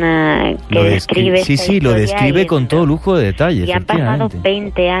con que describe. Sí, lo describe con todo lujo de detalle. Y han pasado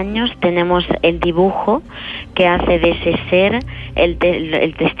 20 años, tenemos el dibujo que hace de ese ser, el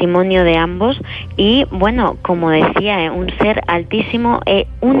testimonio de ambos, y bueno, como decía, un ser altísimo,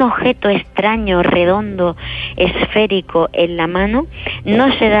 un objeto extraño, redondo, esférico en la mano,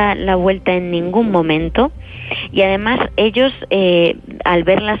 no se da la vuelta en ningún momento. Y además ellos, al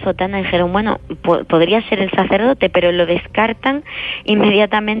ver la sotana, dijeron, bueno, podría ser el sacerdote, pero lo descartan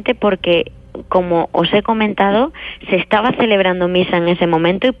inmediatamente porque, como os he comentado, se estaba celebrando misa en ese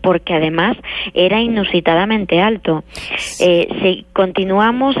momento y porque además era inusitadamente alto. Si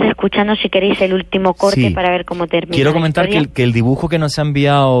continuamos escuchando, si queréis, el último corte para ver cómo termina. Quiero comentar que el dibujo que nos ha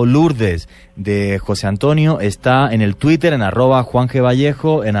enviado Lourdes de José Antonio está en el Twitter, en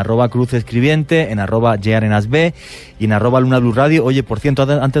 @JuanGVallejo, en @CruzEscribiente, en @JArenasB y en @Luna BLU Radio. Oye, por cierto,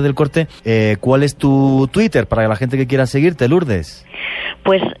 antes del corte, ¿cuál es tu Twitter para la gente que quiera seguirte, Lourdes?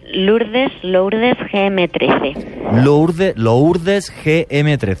 Pues Lourdes GM13. Lourdes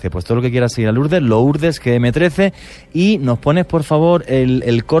GM13. Pues todo lo que quieras seguir a Lourdes GM13. Y nos pones, por favor,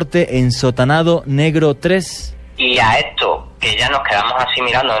 el corte Ensotanado Negro 3. Y a esto, que ya nos quedamos así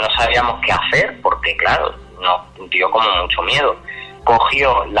mirando, no sabíamos qué hacer, porque claro, nos dio como mucho miedo.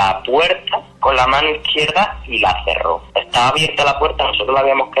 Cogió la puerta con la mano izquierda y la cerró. Estaba abierta la puerta, nosotros la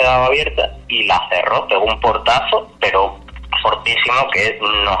habíamos quedado abierta, y la cerró, pegó un portazo, pero fortísimo, que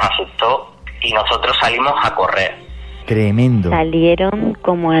nos asustó, y nosotros salimos a correr. Tremendo. Salieron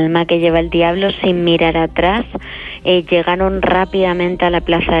como alma que lleva el diablo, sin mirar atrás. Llegaron rápidamente a la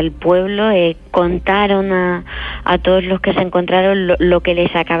plaza del pueblo, contaron a todos los que se encontraron lo que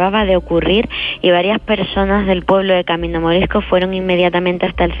les acababa de ocurrir, y varias personas del pueblo de Camino Morisco fueron inmediatamente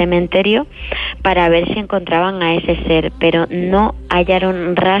hasta el cementerio para ver si encontraban a ese ser, pero no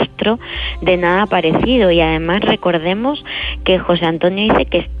hallaron rastro de nada parecido. Y además recordemos que José Antonio dice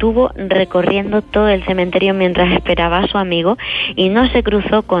que estuvo recorriendo todo el cementerio mientras esperaba a su amigo y no se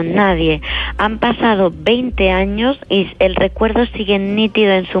cruzó con nadie. Han pasado 20 años y el recuerdo sigue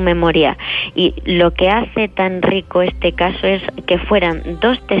nítido en su memoria, y lo que hace tan rico este caso es que fueran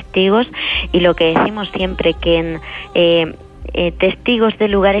 2 testigos, y lo que decimos siempre, que en testigos de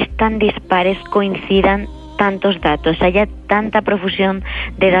lugares tan dispares coincidan tantos datos, haya tanta profusión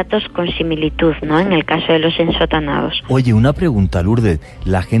de datos con similitud, ¿no? En el caso de los ensotanados. Oye, una pregunta, Lourdes.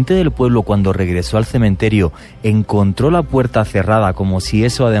 ¿La gente del pueblo, cuando regresó al cementerio, encontró la puerta cerrada, como si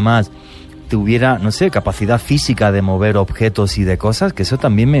eso además tuviera, no sé, capacidad física de mover objetos y de cosas? Que eso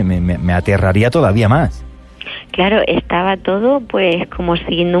también me aterraría todavía más. Claro, estaba todo pues como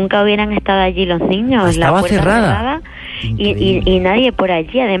si nunca hubieran estado allí los niños. Estaba la puerta cerrada. y nadie por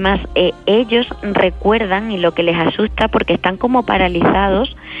allí. Además, ellos recuerdan, y lo que les asusta, porque están como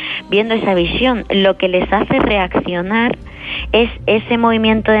paralizados viendo esa visión, lo que les hace reaccionar es ese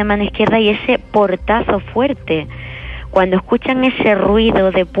movimiento de mano izquierda y ese portazo fuerte. Cuando escuchan ese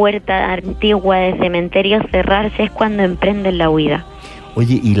ruido de puerta antigua de cementerio cerrarse es cuando emprenden la huida.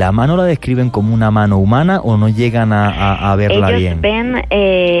 Oye, ¿y la mano la describen como una mano humana o no llegan a verla ellos bien? Ellos ven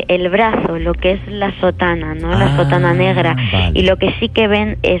el brazo, lo que es la sotana, ¿no? La sotana negra. Vale. Y lo que sí que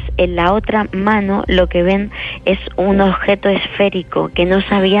ven es, en la otra mano, lo que ven es un objeto esférico, que no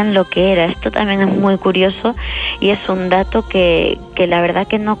sabían lo que era. Esto también es muy curioso y es un dato que la verdad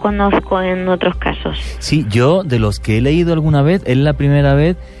que no conozco en otros casos. Sí, yo, de los que he leído alguna vez, es la primera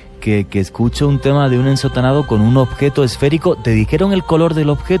vez que escucho un tema de un ensotanado con un objeto esférico. ¿Te dijeron el color del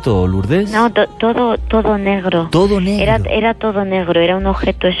objeto, Lourdes? No, todo negro. Todo negro. Era todo negro, era un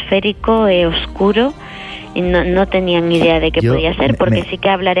objeto esférico oscuro y no tenían ni idea de qué podía ser, porque sí que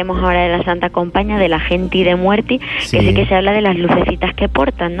hablaremos ahora de la Santa Compaña, de la gente de muerte, sí. Que sí que se habla de las lucecitas que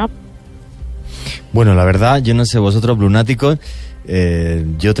portan, ¿no? Bueno, la verdad, yo no sé vosotros, lunáticos,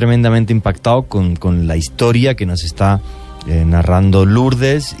 yo tremendamente impactado con la historia que nos está narrando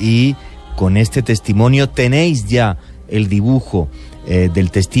Lourdes, y con este testimonio tenéis ya el dibujo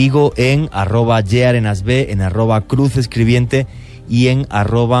del testigo en @yearenasb, en @cruzescribiente y en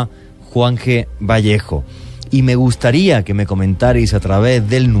 @juangevallejo. Y me gustaría que me comentarais a través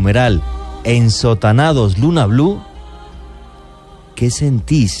del numeral Ensotanados Luna BLU qué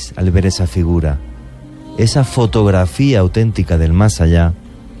sentís al ver esa figura, esa fotografía auténtica del más allá,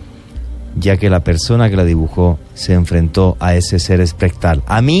 ya que la persona que la dibujó se enfrentó a ese ser espectral.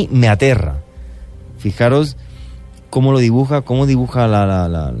 A mí me aterra. Fijaros cómo lo dibuja,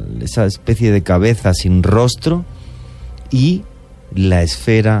 esa especie de cabeza sin rostro y la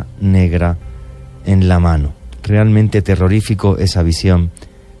esfera negra en la mano. Realmente terrorífico esa visión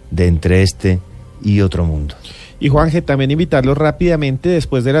de entre este y otro mundo. Y Juanje, también invitarlos rápidamente,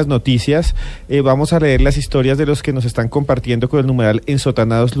 después de las noticias, vamos a leer las historias de los que nos están compartiendo con el numeral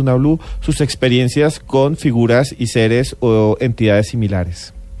Ensotanados Luna BLU, sus experiencias con figuras y seres o entidades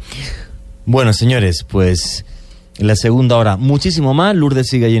similares. Bueno, señores, pues en la segunda hora muchísimo más. Lourdes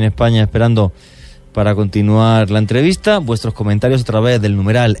sigue allí en España esperando para continuar la entrevista. Vuestros comentarios a través del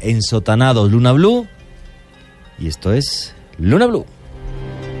numeral Ensotanados Luna BLU. Y esto es Luna BLU.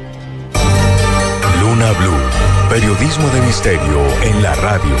 Luna BLU. Periodismo de misterio en la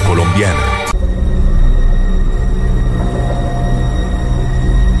radio colombiana.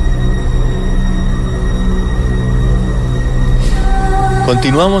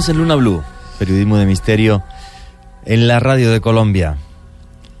 Continuamos en Luna BLU, periodismo de misterio en la radio de Colombia.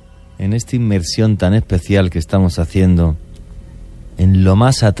 En esta inmersión tan especial que estamos haciendo en lo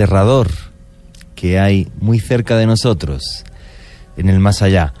más aterrador que hay muy cerca de nosotros, en el más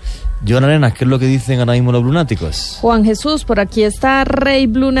allá. John Arenas, ¿qué es lo que dicen ahora mismo los blunáticos? Juan Jesús, por aquí está Rey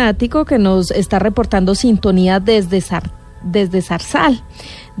Blunático, que nos está reportando sintonía desde Zarzal.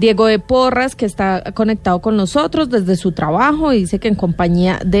 Diego de Porras, que está conectado con nosotros desde su trabajo, y dice que en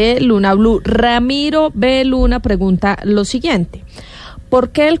compañía de Luna BLU. Ramiro B. Luna pregunta lo siguiente: ¿por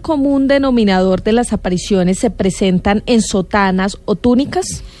qué el común denominador de las apariciones se presentan en sotanas o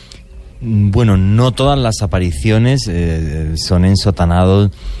túnicas? Bueno, no todas las apariciones son ensotanados,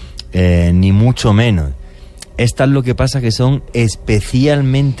 ni mucho menos. Estas lo que pasa que son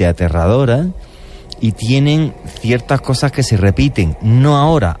especialmente aterradoras y tienen ciertas cosas que se repiten, no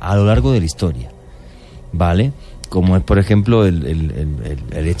ahora, a lo largo de la historia, ¿vale? Como es, por ejemplo,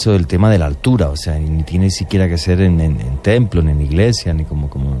 el hecho del tema de la altura. O sea, ni tiene siquiera que ser en templo, ni en iglesia, ni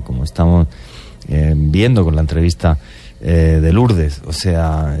como estamos viendo con la entrevista de Lourdes. O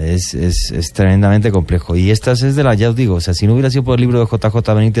sea, es tremendamente complejo. Y estas es de la, ya os digo, o sea, si no hubiera sido por el libro de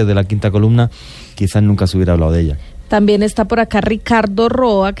JJ Benítez de la Quinta Columna, quizás nunca se hubiera hablado de ella. También está por acá Ricardo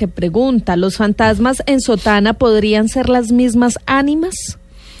Roa, que pregunta: ¿los fantasmas en sotana podrían ser las mismas ánimas?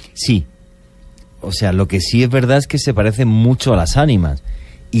 Sí. O sea, lo que sí es verdad es que se parecen mucho a las ánimas.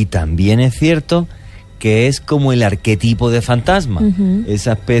 Y también es cierto que es como el arquetipo de fantasma. Uh-huh.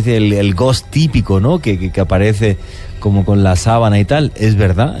 Esa especie, el ghost típico, ¿no? Que aparece como con la sábana y tal. Es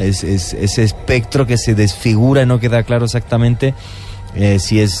verdad, es ese espectro que se desfigura y no queda claro exactamente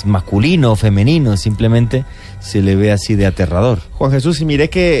si es masculino o femenino. Simplemente se le ve así de aterrador. Juan Jesús, y mire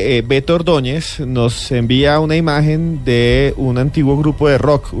que Beto Ordóñez nos envía una imagen de un antiguo grupo de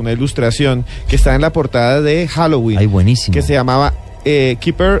rock, una ilustración que está en la portada de Halloween. Ay, buenísimo. Que se llamaba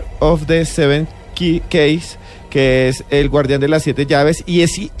Keeper of the Seven Keys, que es el guardián de las 7 llaves, y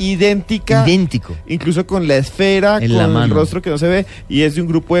es idéntico, incluso con la esfera, en con el rostro que no se ve, y es de un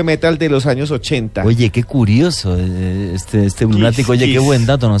grupo de metal de los años 80. Oye, qué curioso este lunático. Oye, qué buen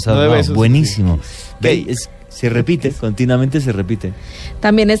dato nos ha dado. Buenísimo. Se repite, continuamente se repite.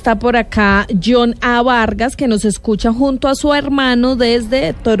 También está por acá John A. Vargas, que nos escucha junto a su hermano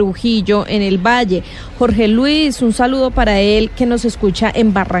desde Torujillo, en el Valle. Jorge Luis, un saludo para él, que nos escucha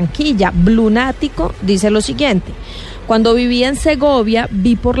en Barranquilla. Blunático dice lo siguiente: cuando vivía en Segovia,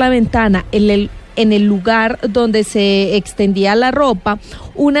 vi por la ventana en el lugar donde se extendía la ropa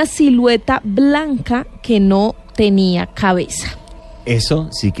una silueta blanca que no tenía cabeza. Eso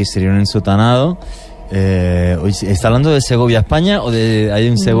sí que sería un ensotanado. ¿Está hablando de Segovia, España, o hay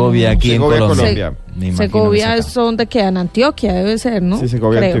un Segovia aquí Segovia, en Colombia? Segovia es donde queda, en Antioquia, debe ser, ¿no? Sí,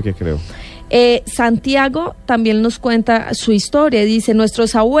 Segovia, Antioquia, creo. Santiago también nos cuenta su historia. Dice: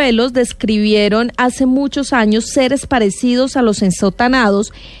 nuestros abuelos describieron hace muchos años seres parecidos a los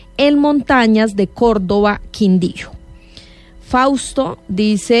ensotanados en montañas de Córdoba, Quindío. Fausto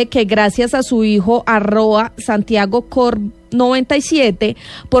dice que gracias a su hijo @SantiagoCor97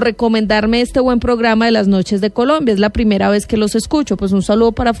 por recomendarme este buen programa de las noches de Colombia. Es la primera vez que los escucho. Pues un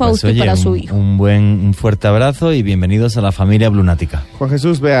saludo para Fausto, y para su hijo. Un fuerte abrazo y bienvenidos a la familia Blunática. Juan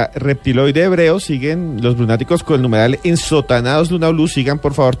Jesús, vea, Reptiloide Hebreo, siguen los Blunáticos con el numeral Ensotanados Luna BLU. Sigan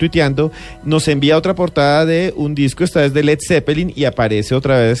por favor tuiteando. Nos envía otra portada de un disco, esta vez de Led Zeppelin, y aparece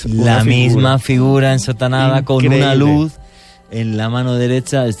otra vez la misma figura ensotanada. Increíble. Con una luz en la mano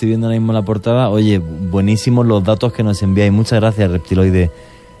derecha. Estoy viendo ahora mismo la portada. Oye, buenísimos los datos que nos envían. Muchas gracias, Reptiloide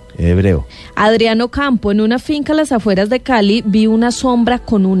Hebreo. Adriano Campo: en una finca a las afueras de Cali vi una sombra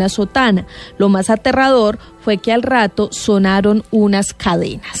con una sotana. Lo más aterrador fue que al rato sonaron unas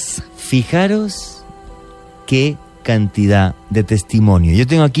cadenas. Fijaros qué cantidad de testimonio. Yo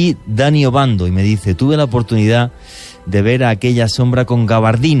tengo aquí Dani Obando y me dice: tuve la oportunidad de ver a aquella sombra con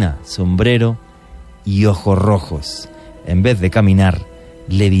gabardina, sombrero y ojos rojos. En vez de caminar,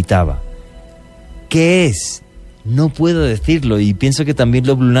 levitaba. ¿Qué es? No puedo decirlo, y pienso que también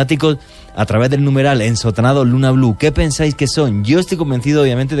los blunáticos, a través del numeral Ensotanados Luna BLU, ¿qué pensáis que son? Yo estoy convencido,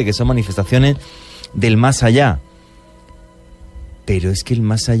 obviamente, de que son manifestaciones del más allá. Pero es que el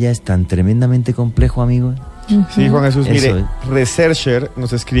más allá es tan tremendamente complejo, amigos. Sí, Juan Jesús, mire, Researcher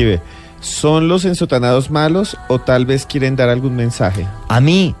nos escribe: ¿son los ensotanados malos o tal vez quieren dar algún mensaje? A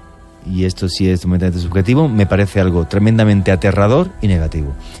mí, y esto sí es totalmente subjetivo, me parece algo tremendamente aterrador y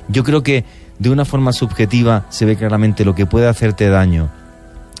negativo. Yo creo que de una forma subjetiva se ve claramente lo que puede hacerte daño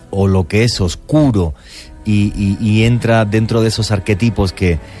o lo que es oscuro y entra dentro de esos arquetipos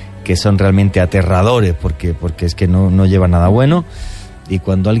que son realmente aterradores porque es que no lleva nada bueno. Y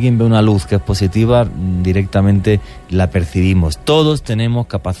cuando alguien ve una luz que es positiva, directamente la percibimos. Todos tenemos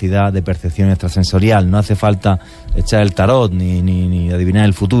capacidad de percepción extrasensorial. No hace falta echar el tarot ni adivinar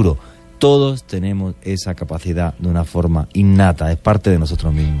el futuro. Todos tenemos esa capacidad de una forma innata, es parte de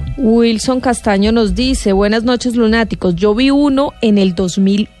nosotros mismos. Wilson Castaño nos dice: buenas noches, lunáticos. Yo vi uno en el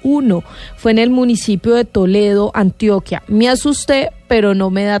 2001. Fue en el municipio de Toledo, Antioquia. Me asusté, pero no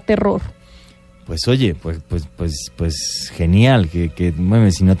me da terror. Pues oye, pues genial, que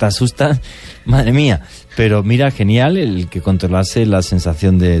bueno, si no te asustas, madre mía. Pero mira, genial el que controlase la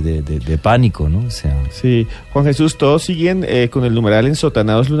sensación de pánico, ¿no? O sea. Sí, Juan Jesús, todos siguen con el numeral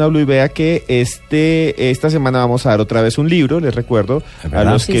Ensotanados Luna BLU, y vea que esta semana vamos a dar otra vez un libro, les recuerdo, a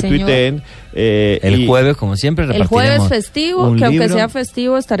los que tuiteen. El jueves, como siempre, repartiremos el jueves festivo, que aunque sea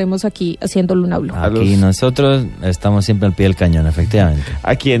festivo, estaremos aquí haciendo Luna BLU. Aquí nosotros estamos siempre al pie del cañón, efectivamente.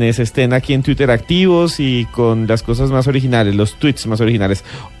 A quienes estén aquí en Twitter activos y con las cosas más originales, los tweets más originales.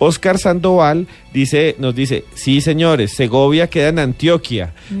 Oscar Sandoval nos dice: sí, señores, Segovia queda en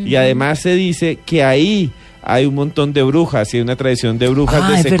Antioquia, y además se dice que ahí hay un montón de brujas y hay una tradición de brujas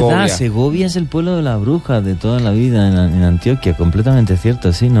de Segovia. Es verdad, Segovia es el pueblo de las brujas de toda la vida en Antioquia, completamente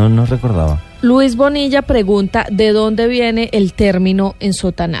cierto, sí, no recordaba. Luis Bonilla pregunta: ¿de dónde viene el término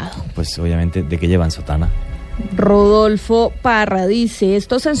ensotanado? Pues obviamente, ¿de qué llevan sotana? Rodolfo Parra dice: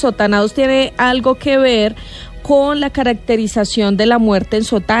 estos ensotanados tienen algo que ver con la caracterización de la muerte en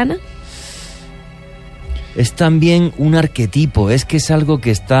sotana. Es también un arquetipo, es que es algo que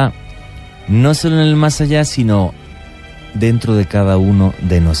está no solo en el más allá, sino dentro de cada uno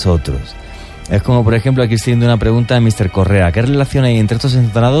de nosotros. Es como, por ejemplo, aquí estoy viendo una pregunta de Mr. Correa: ¿qué relación hay entre estos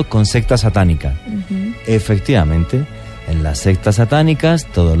ensotanadados con sectas satánicas? Efectivamente, en las sectas satánicas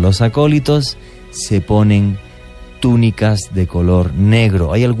todos los acólitos se ponen túnicas de color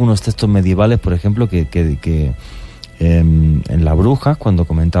negro. Hay algunos textos medievales, por ejemplo, que en La Bruja, cuando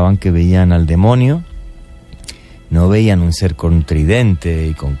comentaban que veían al demonio, no veían un ser con tridente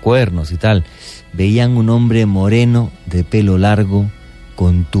y con cuernos y tal, veían un hombre moreno de pelo largo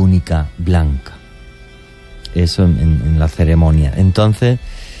con túnica blanca. Eso en la ceremonia. Entonces,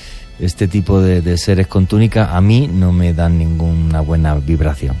 este tipo de seres con túnica a mí no me dan ninguna buena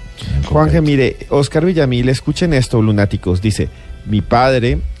vibración. Juanje, mire, Oscar Villamil, escuchen esto, lunáticos, dice: mi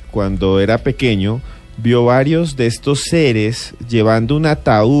padre, cuando era pequeño, vio varios de estos seres llevando un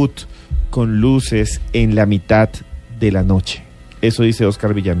ataúd con luces en la mitad de la noche. Eso dice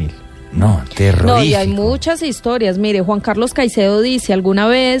Oscar Villamil. No, terrorífico. No, y hay muchas historias. Mire, Juan Carlos Caicedo dice: alguna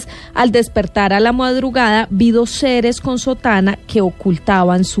vez, al despertar a la madrugada, vi 2 seres con sotana que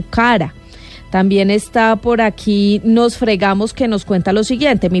ocultaban su cara. También está por aquí Nos Fregamos, que nos cuenta lo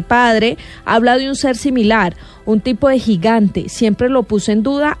siguiente: mi padre habla de un ser similar, un tipo de gigante, siempre lo puse en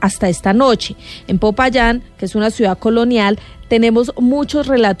duda hasta esta noche. En Popayán, que es una ciudad colonial, tenemos muchos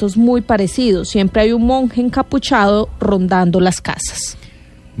relatos muy parecidos, siempre hay un monje encapuchado rondando las casas.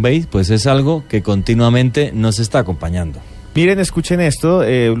 ¿Veis? Pues es algo que continuamente nos está acompañando. Miren, escuchen esto,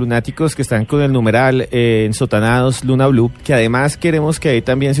 lunáticos que están con el numeral Ensotanados, Luna BLU, que además queremos que ahí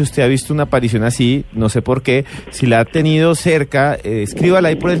también, si usted ha visto una aparición así, no sé por qué, si la ha tenido cerca, escríbala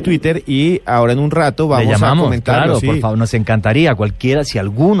ahí por el Twitter y ahora en un rato vamos a comentarlo. Claro, sí. Por favor, nos encantaría, cualquiera, si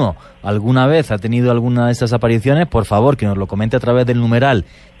alguno alguna vez ha tenido alguna de estas apariciones, por favor, que nos lo comente a través del numeral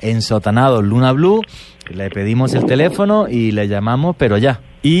Ensotanados, Luna BLU, le pedimos el teléfono y le llamamos, pero ya.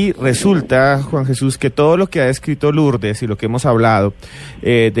 Y resulta, Juan Jesús, que todo lo que ha escrito Lourdes y lo que hemos hablado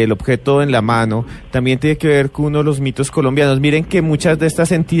del objeto en la mano, también tiene que ver con uno de los mitos colombianos. Miren que muchas de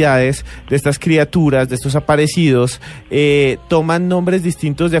estas entidades, de estas criaturas, de estos aparecidos, toman nombres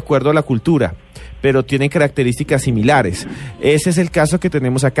distintos de acuerdo a la cultura, pero tienen características similares. Ese es el caso que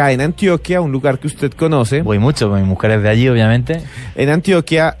tenemos acá en Antioquia, un lugar que usted conoce. Voy mucho, mi mujer es de allí, obviamente. En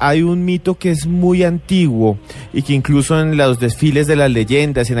Antioquia hay un mito que es muy antiguo y que incluso en los desfiles de las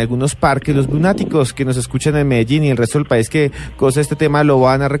leyendas y en algunos parques, los lunáticos que nos escuchan en Medellín y el resto del país que conoce este tema lo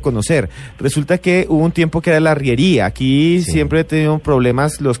van a reconocer. Resulta que hubo un tiempo que era la arriería. Aquí siempre he tenido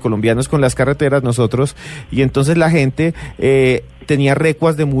problemas los colombianos con las carreteras, nosotros, y entonces la gente tenía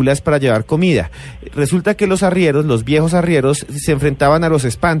recuas de mulas para llevar comida. Resulta que los arrieros, los viejos arrieros, se enfrentaban a los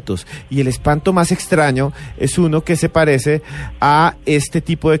espantos, y el espanto más extraño es uno que se parece a este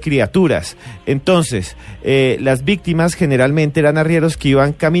tipo de criaturas. Entonces, las víctimas generalmente eran arrieros que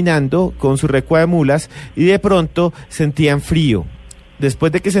iban caminando con su recua de mulas y de pronto sentían frío.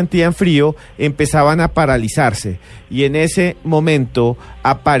 Después de que sentían frío, empezaban a paralizarse, y en ese momento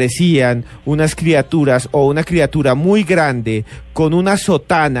aparecían unas criaturas o una criatura muy grande con una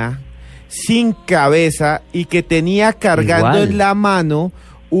sotana sin cabeza y que tenía cargando en la mano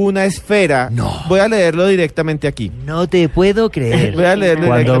una esfera. No. Voy a leerlo directamente aquí. No te puedo creer. Voy a leerlo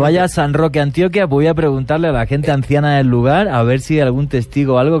Cuando vaya a San Roque, Antioquia, voy a preguntarle a la gente anciana del lugar a ver si hay algún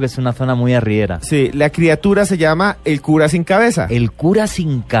testigo o algo, que es una zona muy arriera. Sí, la criatura se llama el cura sin cabeza. El cura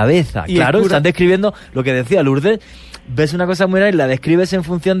sin cabeza. Y claro, están describiendo lo que decía Lourdes. Ves una cosa muy rara y la describes en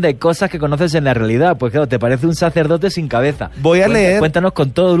función de cosas que conoces en la realidad. Pues claro, te parece un sacerdote sin cabeza. Cuéntanos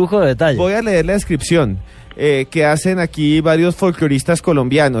con todo lujo de detalle. Voy a leer la descripción que hacen aquí varios folcloristas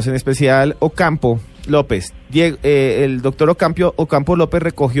colombianos, en especial Ocampo López. El doctor Ocampo López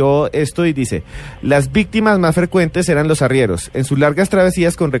recogió esto y dice: las víctimas más frecuentes eran los arrieros. En sus largas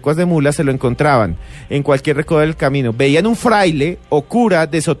travesías con recuas de mulas se lo encontraban en cualquier recodo del camino. Veían un fraile o cura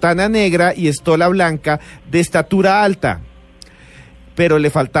de sotana negra y estola blanca, de estatura alta, pero le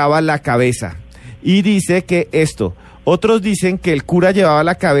faltaba la cabeza. Y dice que otros dicen que el cura llevaba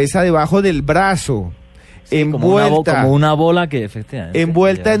la cabeza debajo del brazo, envuelta, como una bola que efectivamente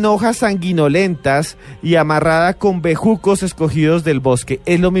envuelta en hojas sanguinolentas y amarrada con bejucos escogidos del bosque.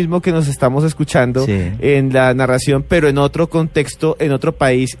 Es lo mismo que nos estamos escuchando en la narración, pero en otro contexto, en otro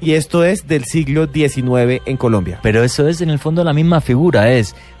país, y esto es del siglo XIX en Colombia. Pero eso es en el fondo la misma figura,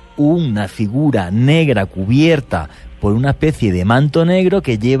 es una figura negra cubierta por una especie de manto negro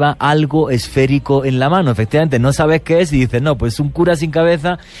que lleva algo esférico en la mano. Efectivamente, no sabes qué es y dices, no, pues un cura sin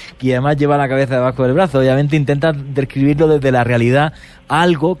cabeza y además lleva la cabeza debajo del brazo. Obviamente intenta describirlo desde la realidad,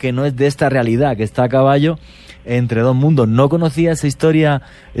 algo que no es de esta realidad, que está a caballo entre dos mundos. No conocía esa historia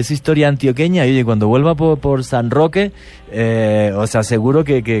antioqueña, y oye, cuando vuelva por San Roque, os aseguro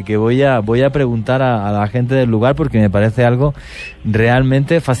que voy a preguntar a la gente del lugar, porque me parece algo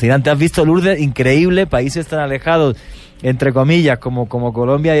realmente fascinante. ¿Has visto, Lourdes? Increíble, países tan alejados, entre comillas, como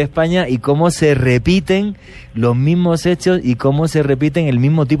Colombia y España, y cómo se repiten los mismos hechos y cómo se repiten el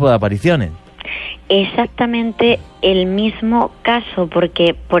mismo tipo de apariciones. Exactamente el mismo caso,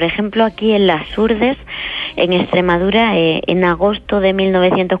 porque, por ejemplo, aquí en Las Urdes, en Extremadura, en agosto de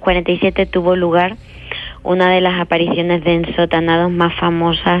 1947 tuvo lugar una de las apariciones de ensotanados más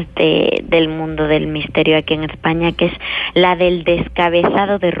famosas del mundo del misterio aquí en España, que es la del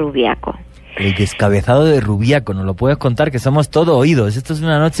descabezado de Rubiaco. El descabezado de Rubiaco, ¿nos lo puedes contar? Que somos todo oídos. Esto es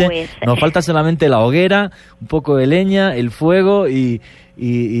una noche, pues, nos falta solamente la hoguera, un poco de leña, el fuego y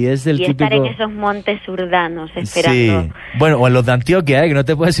es el típico... estar en esos montes urdanos esperando. Sí, bueno, o en los de Antioquia, que no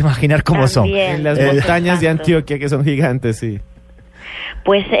te puedes imaginar cómo también, son. En las montañas de Antioquia, que son gigantes, sí.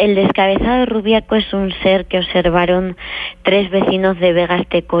 Pues el descabezado de Rubiaco es un ser que observaron 3 vecinos de Vegas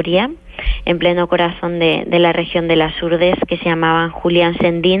de Coria, en pleno corazón de la región de las Urdes, que se llamaban Julián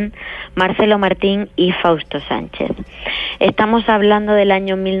Sendín, Marcelo Martín y Fausto Sánchez. Estamos hablando del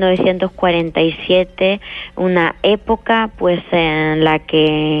año 1947, una época pues en la que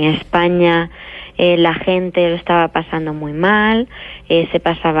en España la gente lo estaba pasando muy mal, se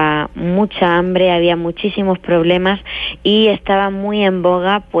pasaba mucha hambre, había muchísimos problemas y estaba muy en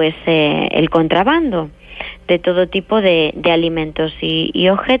boga pues el contrabando de todo tipo de alimentos y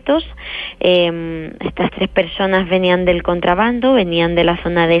objetos. Estas 3 personas venían del contrabando, venían de la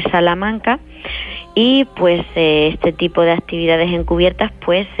zona de Salamanca y pues este tipo de actividades encubiertas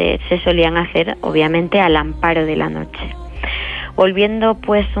pues se solían hacer obviamente al amparo de la noche. Volviendo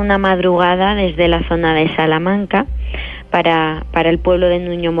pues una madrugada desde la zona de Salamanca para el pueblo de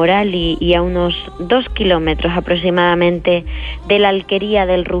Nuño Moral y a unos 2 kilómetros aproximadamente de la alquería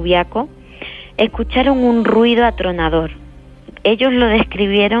del Rubiaco, escucharon un ruido atronador. Ellos lo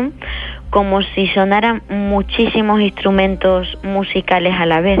describieron como si sonaran muchísimos instrumentos musicales a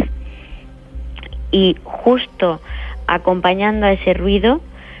la vez. Y justo acompañando a ese ruido,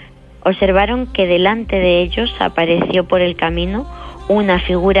 observaron que delante de ellos apareció por el camino una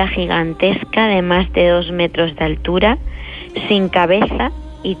figura gigantesca de más de 2 metros de altura, sin cabeza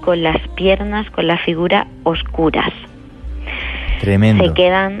y con las piernas, con la figura oscuras. Tremendo. Se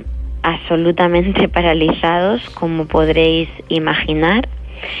quedan absolutamente paralizados, como podréis imaginar,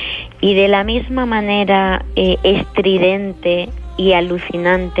 y de la misma manera estridente y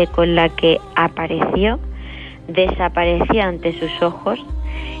alucinante con la que apareció, desapareció ante sus ojos,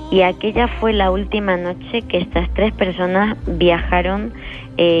 y aquella fue la última noche que estas 3 personas viajaron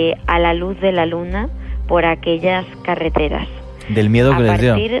a la luz de la luna por aquellas carreteras. Del miedo que les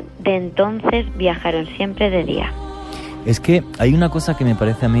dio. A partir de entonces viajaron siempre de día. Es que hay una cosa que me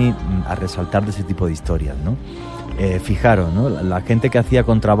parece a mí a resaltar de ese tipo de historias, ¿no? Fijaros, ¿no? La gente que hacía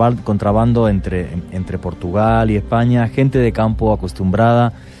contrabando entre Portugal y España, gente de campo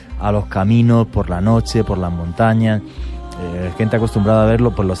acostumbrada a los caminos por la noche, por las montañas, gente acostumbrada a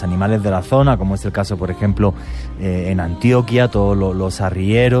verlo por los animales de la zona, como es el caso, por ejemplo, en Antioquia, todos los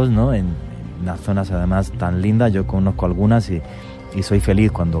arrieros, ¿no? En unas zonas además tan lindas, yo conozco algunas y soy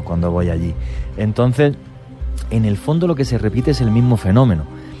feliz cuando voy allí. Entonces, en el fondo lo que se repite es el mismo fenómeno,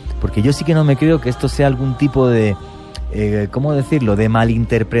 porque yo sí que no me creo que esto sea algún tipo de, ¿cómo decirlo?, de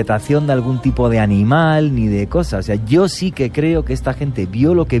malinterpretación de algún tipo de animal ni de cosas. O sea, yo sí que creo que esta gente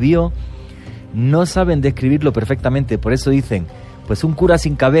vio lo que vio, no saben describirlo perfectamente, por eso dicen, pues un cura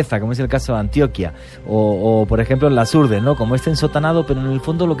sin cabeza, como es el caso de Antioquia, o por ejemplo en las Urdes, ¿no?, como este ensotanado, pero en el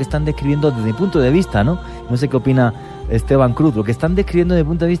fondo lo que están describiendo desde mi punto de vista, ¿no?, no sé qué opina Esteban Cruz, lo que están describiendo desde mi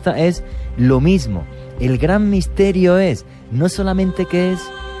punto de vista es lo mismo. El gran misterio es no solamente qué es,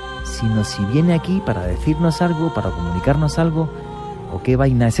 sino si viene aquí para decirnos algo, para comunicarnos algo, o qué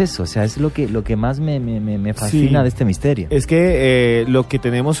vaina es eso. O sea, es lo que más me fascina, sí, de este misterio. Es que lo que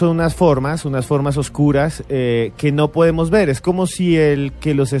tenemos son unas formas oscuras que no podemos ver. Es como si el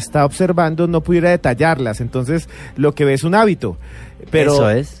que los está observando no pudiera detallarlas. Entonces, lo que ve es un hábito. Pero, eso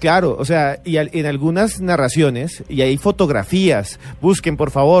es. Claro, o sea, y en algunas narraciones, y hay fotografías, busquen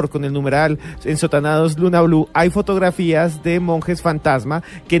por favor con el numeral Ensotanados Luna BLU, hay fotografías de monjes fantasma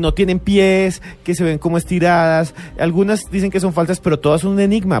que no tienen pies, que se ven como estiradas, algunas dicen que son falsas, pero todas son un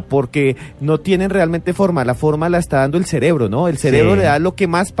enigma, porque no tienen realmente forma, la forma la está dando el cerebro, ¿no? El cerebro, sí, le da lo que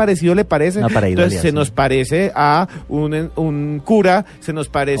más parecido le parece, entonces se nos parece a un cura, se nos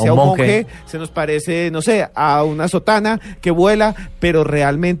parece a un monje, se nos parece, no sé, a una sotana que vuela, pero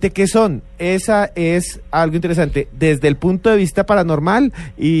realmente, ¿qué son? Esa es algo interesante. Desde el punto de vista paranormal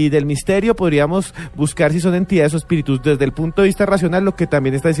y del misterio, podríamos buscar si son entidades o espíritus. Desde el punto de vista racional, lo que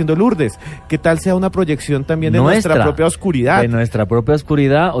también está diciendo Lourdes, ¿qué tal sea una proyección también de nuestra propia oscuridad? De nuestra propia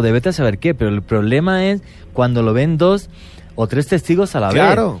oscuridad, o de vete a saber qué, pero el problema es cuando lo ven 2 o 3 testigos a la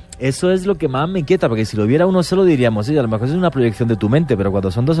vez. Eso es lo que más me inquieta, porque si lo viera uno solo diríamos, sí, a lo mejor es una proyección de tu mente, pero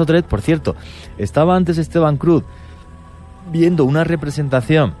cuando son 2 o 3, por cierto, estaba antes Esteban Cruz viendo una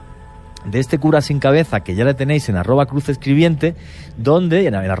representación de este cura sin cabeza, que ya le tenéis en @cruzescribiente, donde,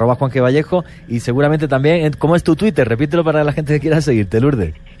 en @Juanque Vallejo, y seguramente también, ¿cómo es tu Twitter? Repítelo para la gente que quiera seguirte,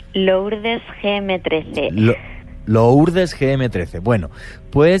 Lourdes. Lourdes GM13. Lourdes GM13. Bueno,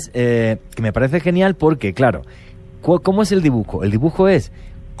 pues que me parece genial porque, claro, ¿cómo es el dibujo? El dibujo es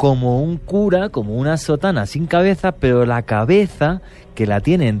como un cura, como una sotana sin cabeza, pero la cabeza que la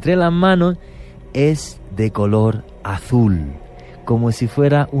tiene entre las manos es de color azul, como si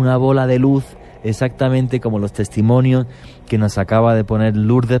fuera una bola de luz, exactamente como los testimonios que nos acaba de poner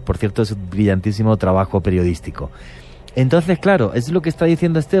Lourdes, por cierto, es un brillantísimo trabajo periodístico. Entonces, claro, es lo que está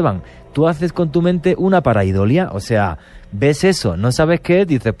diciendo Esteban, tú haces con tu mente una pareidolia, o sea, ves eso, no sabes qué es,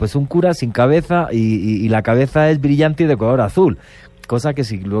 dices, pues un cura sin cabeza y la cabeza es brillante y de color azul. Cosa que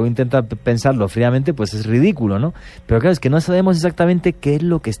si luego intentas pensarlo fríamente, pues es ridículo, ¿no? Pero claro, es que no sabemos exactamente qué es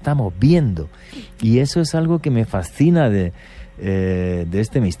lo que estamos viendo. Y eso es algo que me fascina de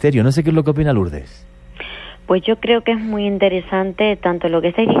este misterio. No sé qué es lo que opina Lourdes. Pues yo creo que es muy interesante tanto lo que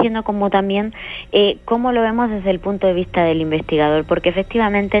estáis diciendo como también cómo lo vemos desde el punto de vista del investigador, porque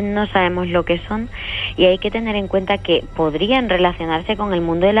efectivamente no sabemos lo que son y hay que tener en cuenta que podrían relacionarse con el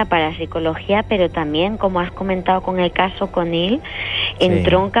mundo de la parapsicología, pero también, como has comentado con el caso Conil,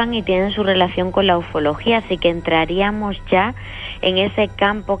 entroncan y tienen su relación con la ufología, así que entraríamos ya en ese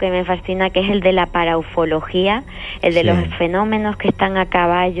campo que me fascina, que es el de la paraufología, el de los fenómenos que están a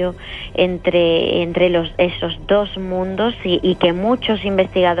caballo entre esos dos mundos y que muchos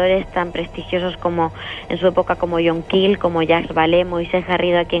investigadores tan prestigiosos como en su época como John Keel, como Jacques Vallée, Moisés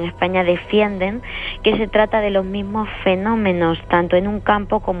Garrido aquí en España defienden que se trata de los mismos fenómenos tanto en un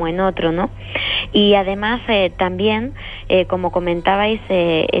campo como en otro, ¿no? Y además también como comentabais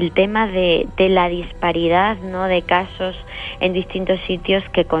el tema de la disparidad, ¿no?, de casos en distintos sitios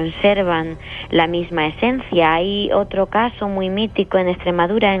que conservan la misma esencia. Hay otro caso muy mítico en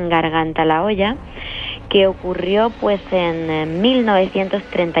Extremadura, en Garganta la Olla, que ocurrió pues en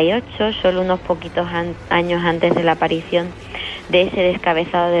 1938, solo unos poquitos años antes de la aparición de ese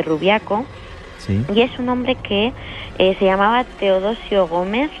descabezado de Rubiaco. Sí. Y es un hombre que se llamaba Teodosio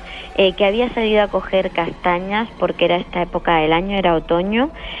Gómez, que había salido a coger castañas porque era esta época del año, era otoño,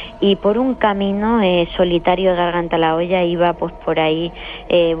 y por un camino solitario de Garganta la Olla iba pues por ahí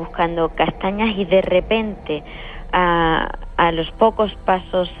buscando castañas y de repente a los pocos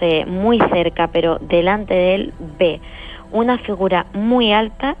pasos muy cerca, pero delante de él ve una figura muy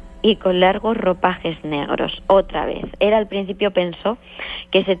alta y con largos ropajes negros. Otra vez, él al principio pensó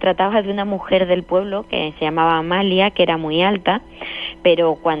que se trataba de una mujer del pueblo que se llamaba Amalia, que era muy alta,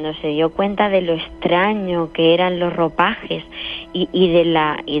 pero cuando se dio cuenta de lo extraño que eran los ropajes y de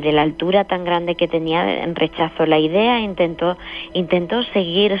la altura tan grande que tenía, rechazó la idea, intentó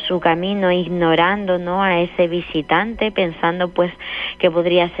seguir su camino ignorando, ¿no?, a ese visitante, pensando pues que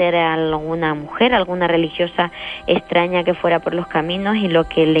podría ser alguna mujer, alguna religiosa extraña que fuera por los caminos, y lo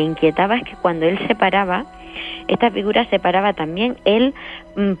que le inquietaba es que cuando él se paraba, esta figura se paraba también. Él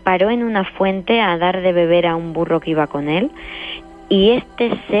paró en una fuente a dar de beber a un burro que iba con él, y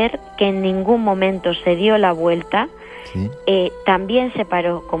este ser, que en ningún momento se dio la vuelta, también se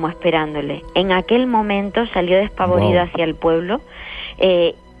paró como esperándole. En aquel momento salió despavorido hacia el pueblo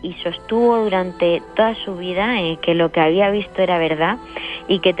y sostuvo durante toda su vida que lo que había visto era verdad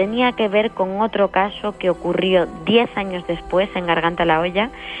y que tenía que ver con otro caso que ocurrió 10 años después en Garganta la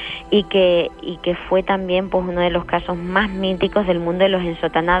Olla y que fue también pues uno de los casos más míticos del mundo de los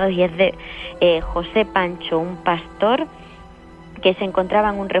ensotanados, y es de José Pancho, un pastor que se encontraba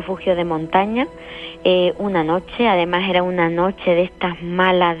en un refugio de montaña una noche. Además era una noche de estas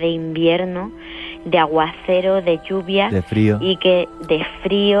malas de invierno, de aguacero, de lluvia, de frío, y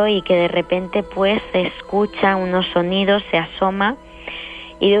que de repente pues se escucha unos sonidos, se asoma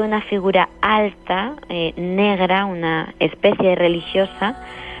y ve una figura alta, negra, una especie de religiosa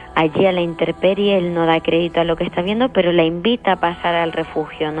allí a la intemperie. Él no da crédito a lo que está viendo, pero la invita a pasar al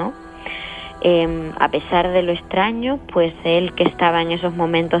refugio, ¿no? A pesar de lo extraño, pues él, que estaba en esos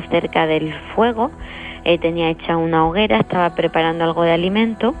momentos cerca del fuego, tenía hecha una hoguera, estaba preparando algo de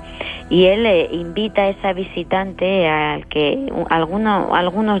alimento, y él invita a esa visitante, al que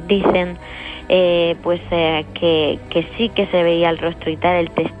algunos dicen que sí que se veía el rostro y tal.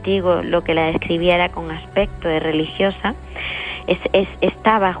 El testigo lo que la describía era con aspecto de religiosa.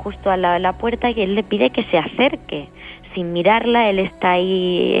 Estaba justo al lado de la puerta y él le pide que se acerque. Sin mirarla, él está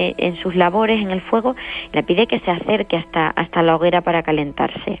ahí en sus labores en el fuego, le pide que se acerque hasta la hoguera para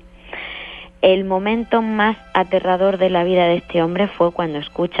calentarse. El momento más aterrador de la vida de este hombre fue cuando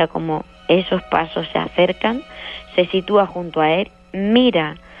escucha como esos pasos se acercan, se sitúa junto a él,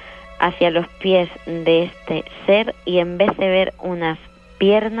 mira hacia los pies de este ser y en vez de ver unas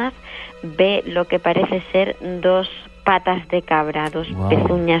piernas, ve lo que parece ser dos patas de cabra, dos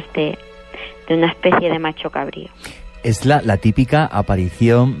pezuñas de una especie de macho cabrío. Es la típica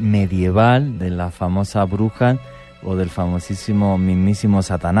aparición medieval de la famosa bruja o del mismísimo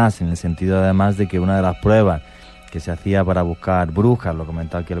Satanás, en el sentido además de que una de las pruebas que se hacía para buscar brujas, lo he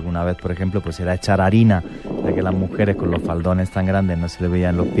comentado aquí alguna vez, por ejemplo, pues era echar harina, de que las mujeres con los faldones tan grandes no se le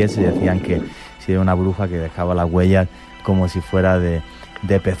veían los pies y decían que si era una bruja que dejaba las huellas como si fuera de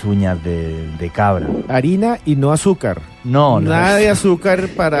pezuñas de cabra. Harina y no azúcar. Nada de azúcar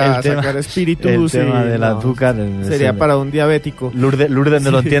para sacar espíritus. El tema del azúcar sería para un diabético. Lourdes no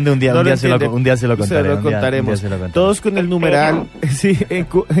lo entiende, un día se lo contaremos. Todos con el numeral, sí,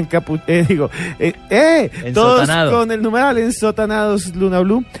 todos con el numeral Ensotanados Luna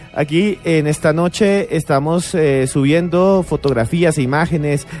BLU. Aquí en esta noche estamos subiendo fotografías e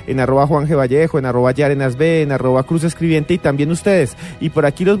imágenes en @JuanGVallejo, en @Yarenasb, en @CruzEscribiente y también ustedes. Y por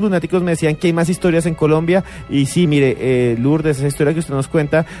aquí los lunáticos me decían que hay más historias en Colombia y sí, mire, Lourdes, esa historia que usted nos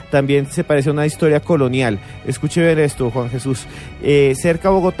cuenta también se parece a una historia colonial. Escuche ver esto, Juan Jesús. Cerca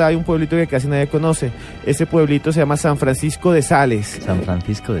a Bogotá hay un pueblito que casi nadie conoce. Ese pueblito se llama San Francisco de Sales. San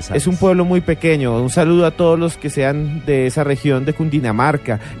Francisco de Sales. Es un pueblo muy pequeño. Un saludo a todos los que sean de esa región de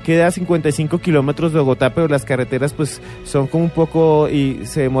Cundinamarca. Queda a 55 kilómetros de Bogotá, pero las carreteras pues son como un poco, y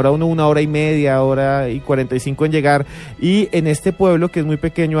se demora uno 1 hora y media, hora y 45 en llegar. Y en este pueblo, que es muy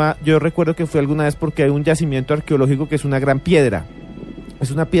pequeño, yo recuerdo que fui alguna vez porque hay un yacimiento arqueológico que es una gran piedra. Es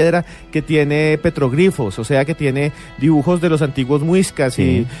una piedra que tiene petroglifos, o sea que tiene dibujos de los antiguos muiscas,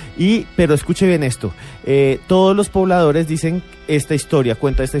 sí. Pero escuche bien esto, todos los pobladores dicen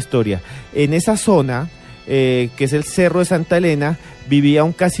cuenta esta historia. En esa zona, que es el Cerro de Santa Elena, vivía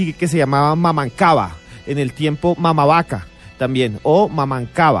un cacique que se llamaba Mamancaba, en el tiempo Mamavaca también, o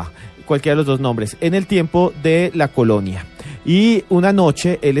Mamancaba, cualquiera de los dos nombres, en el tiempo de la colonia. Y una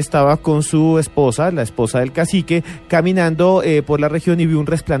noche él estaba con su esposa, la esposa del cacique, caminando por la región y vio un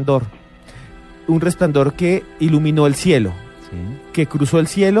resplandor que iluminó el cielo, sí. Que cruzó el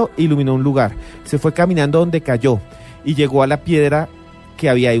cielo e iluminó un lugar. Se fue caminando donde cayó y llegó a la piedra que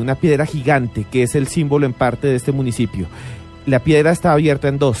había ahí, una piedra gigante que es el símbolo en parte de este municipio. La piedra estaba abierta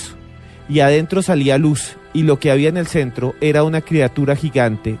en dos y adentro salía luz, y lo que había en el centro era una criatura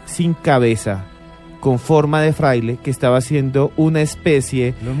gigante sin cabeza, con forma de fraile, que estaba haciendo una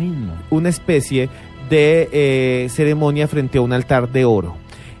especie de ceremonia frente a un altar de oro.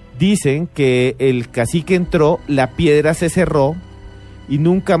 Dicen que el cacique entró, la piedra se cerró y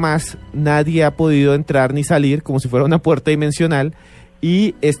nunca más nadie ha podido entrar ni salir, como si fuera una puerta dimensional,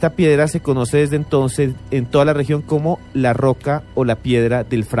 y esta piedra se conoce desde entonces en toda la región como la roca o la piedra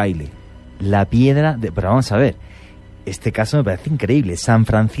del fraile. Pero vamos a ver, este caso me parece increíble. San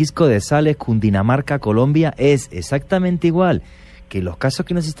Francisco de Sales, Cundinamarca, Colombia, es exactamente igual que los casos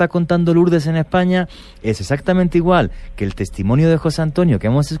que nos está contando Lourdes en España, es exactamente igual que el testimonio de José Antonio que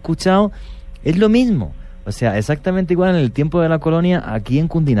hemos escuchado, es lo mismo. O sea, exactamente igual en el tiempo de la colonia aquí en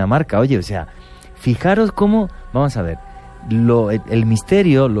Cundinamarca. Oye, o sea, fijaros cómo, vamos a ver, el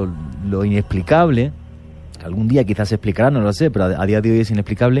misterio, lo inexplicable, algún día quizás se explicará, no lo sé, pero a día de hoy es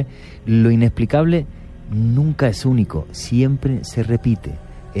inexplicable. Lo inexplicable nunca es único, siempre se repite,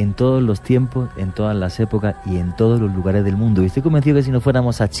 en todos los tiempos, en todas las épocas y en todos los lugares del mundo. Y estoy convencido que si nos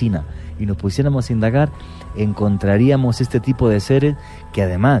fuéramos a China y nos pusiéramos a indagar, encontraríamos este tipo de seres que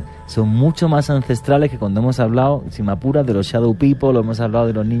además son mucho más ancestrales que cuando hemos hablado, si me apuras, de los shadow people, o hemos hablado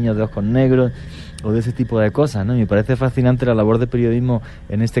de los niños de ojos negros, o de ese tipo de cosas, ¿no? Me parece fascinante la labor de periodismo,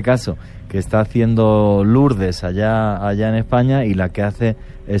 en este caso, que está haciendo Lourdes allá en España, y la que hace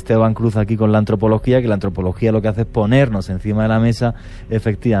Esteban Cruz aquí con la antropología, que la antropología lo que hace es ponernos encima de la mesa,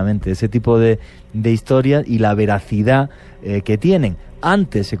 efectivamente, ese tipo de historias y la veracidad que tienen.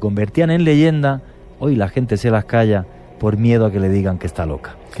 Antes se convertían en leyenda, hoy la gente se las calla por miedo a que le digan que está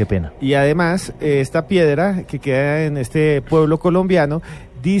loca. Qué pena. Y además, esta piedra que queda en este pueblo colombiano,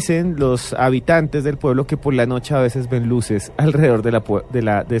 dicen los habitantes del pueblo que por la noche a veces ven luces alrededor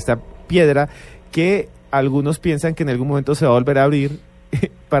de esta piedra, que algunos piensan que en algún momento se va a volver a abrir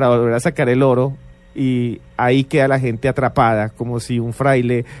para volver a sacar el oro, y ahí queda la gente atrapada, como si un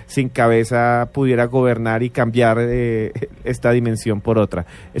fraile sin cabeza pudiera gobernar y cambiar esta dimensión por otra.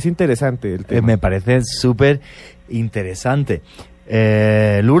 Es interesante el tema. Me parece súper interesante.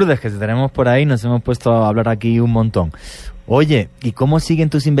 Lourdes, que tenemos por ahí, nos hemos puesto a hablar aquí un montón. Oye, ¿y cómo siguen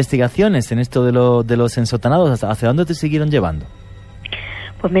tus investigaciones en esto de los ensotanados? ¿Hacia dónde te siguieron llevando?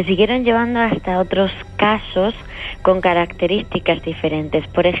 Pues me siguieron llevando hasta otros casos con características diferentes.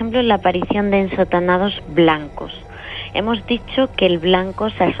 Por ejemplo, la aparición de ensotanados blancos, hemos dicho que el blanco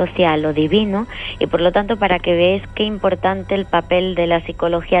se asocia a lo divino y por lo tanto, para que veáis qué importante el papel de la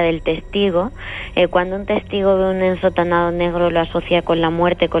psicología del testigo, cuando un testigo ve un ensotanado negro lo asocia con la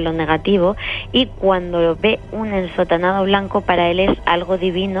muerte, con lo negativo, y cuando ve un ensotanado blanco para él es algo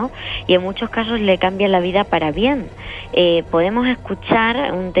divino y en muchos casos le cambia la vida para bien. Podemos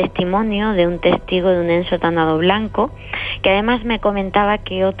escuchar un testimonio de un testigo de un ensotanado blanco que además me comentaba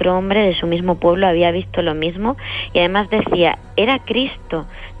que otro hombre de su mismo pueblo había visto lo mismo y además decía, era Cristo,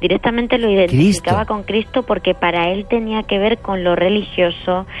 directamente lo identificaba con Cristo porque para él tenía que ver con lo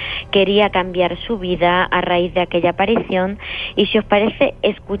religioso, quería cambiar su vida a raíz de aquella aparición. Y si os parece,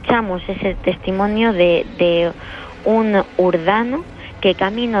 escuchamos ese testimonio de un urdano que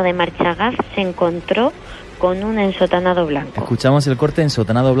camino de Marchagaz se encontró con un ensotanado blanco. Escuchamos el corte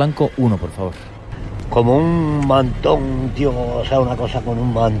Ensotanado Blanco 1, por favor. Como un mantón, tío, o sea, una cosa con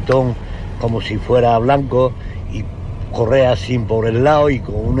un mantón, como si fuera blanco, y corre así por el lado y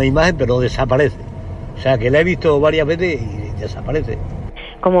con una imagen, pero desaparece. O sea, que la he visto varias veces y desaparece.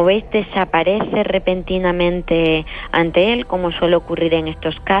 Como veis, desaparece repentinamente ante él, como suele ocurrir en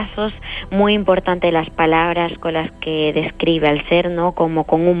estos casos. Muy importante las palabras con las que describe al ser, ¿no? Como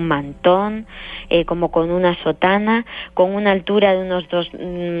con un mantón, como con una sotana, con una altura de unos 2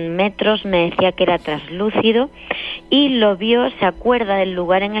 metros, me decía que era traslúcido, y lo vio, se acuerda del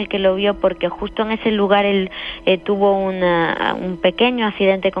lugar en el que lo vio, porque justo en ese lugar él tuvo un pequeño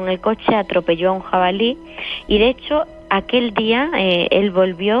accidente con el coche, atropelló a un jabalí, y de hecho aquel día él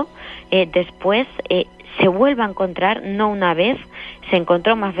volvió, después se vuelve a encontrar, no una vez, se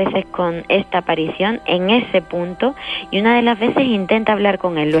encontró más veces con esta aparición en ese punto, y una de las veces intenta hablar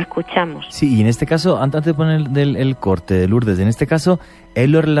con él, lo escuchamos. Sí, y en este caso, antes de poner el corte de Lourdes, en este caso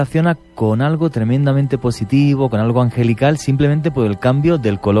él lo relaciona con algo tremendamente positivo, con algo angelical, simplemente por el cambio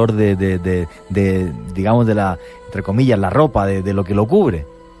del color de digamos, de la, entre comillas, la ropa, de lo que lo cubre.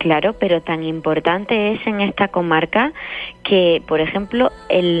 Claro, pero tan importante es en esta comarca que, por ejemplo,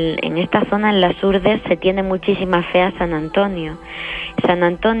 en esta zona, en las Urdes, se tiene muchísima fe a San Antonio. San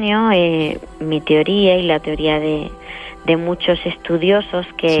Antonio, mi teoría y la teoría de muchos estudiosos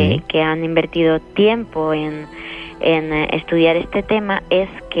que han invertido tiempo en estudiar este tema, es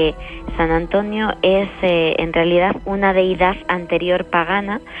que San Antonio es en realidad una deidad anterior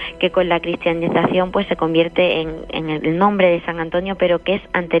pagana que con la cristianización pues se convierte en el nombre de San Antonio, pero que es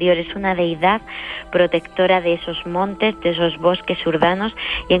anterior, es una deidad protectora de esos montes, de esos bosques urdanos,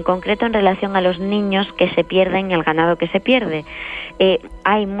 y en concreto en relación a los niños que se pierden y al ganado que se pierde.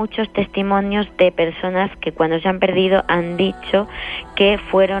 Hay muchos testimonios de personas que cuando se han perdido han dicho que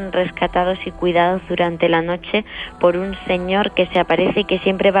fueron rescatados y cuidados durante la noche por un señor que se aparece y que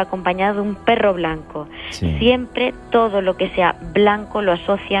siempre va acompañado de un perro blanco. Sí. Siempre todo lo que sea blanco lo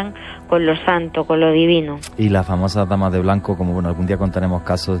asocian con lo santo, con lo divino. Y las famosas damas de blanco, como bueno, algún día contaremos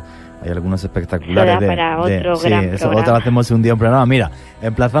casos, hay algunos espectaculares para otro gran eso, programa. Otra hacemos un día un programa. Mira,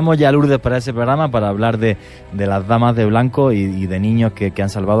 emplazamos ya a Lourdes para ese programa para hablar de las damas de blanco y de niños que han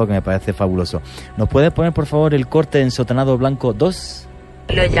salvado, que me parece fabuloso. ¿Nos puedes poner, por favor, el corte de Ensotanado Blanco 2?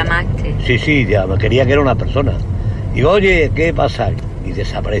 ¿Lo llamaste? Sí, ya me quería que era una persona. Digo, oye, ¿qué pasa? Y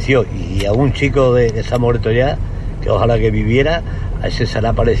desapareció. Y a un chico que se ha muerto ya, que ojalá que viviera, a ese se le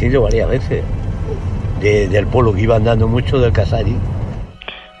ha aparecido varias veces. Del pueblo, que iba andando mucho del Casari.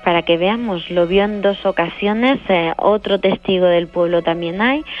 Para que veamos, lo vio en 2 ocasiones, otro testigo del pueblo también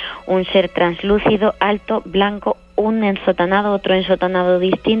hay, un ser translúcido, alto, blanco, un ensotanado, otro ensotanado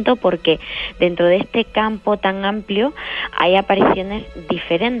distinto, porque dentro de este campo tan amplio hay apariciones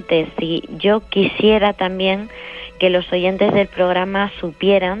diferentes, y yo quisiera también que los oyentes del programa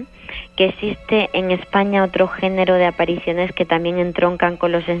supieran que existe en España otro género de apariciones que también entroncan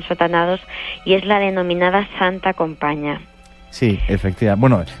con los ensotanados, y es la denominada Santa Compaña. Sí, efectivamente.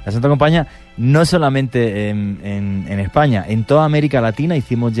 Bueno, la Santa Compaña no solamente en España, en toda América Latina.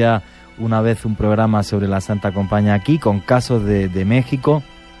 Hicimos ya una vez un programa sobre la Santa Compaña aquí, con casos de México,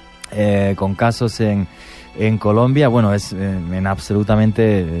 con casos en Colombia. Bueno, es en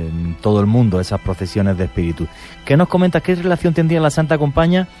absolutamente en todo el mundo esas procesiones de espíritus. ¿Qué nos comentas? ¿Qué relación tendría la Santa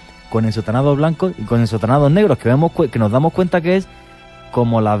Compaña con ensotanados blancos y con ensotanados negros? Que nos damos cuenta que es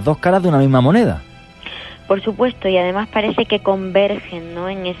como las 2 caras de una misma moneda. Por supuesto, y además parece que convergen, ¿no?,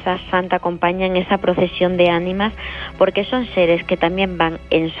 en esa Santa Compaña, en esa procesión de ánimas, porque son seres que también van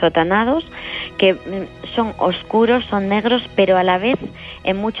ensotanados, que son oscuros, son negros, pero a la vez,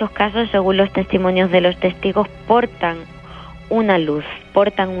 en muchos casos, según los testimonios de los testigos, portan una luz,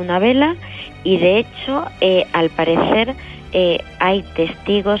 portan una vela, y de hecho, al parecer, hay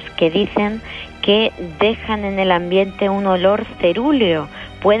testigos que dicen que dejan en el ambiente un olor cerúleo.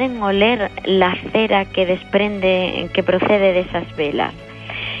 Pueden oler la cera que procede de esas velas.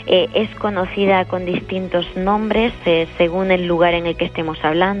 Es conocida con distintos nombres según el lugar en el que estemos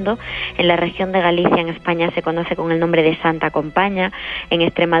hablando. En la región de Galicia, en España, se conoce con el nombre de Santa Compaña, en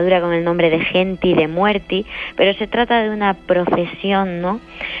Extremadura con el nombre de Genti de Muerti, pero se trata de una procesión, ¿no?,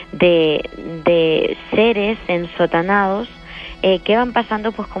 de seres ensotanados que van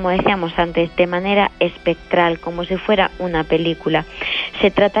pasando, pues como decíamos antes, de manera espectral, como si fuera una película.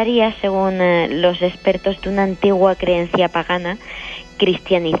 Se trataría, según los expertos, de una antigua creencia pagana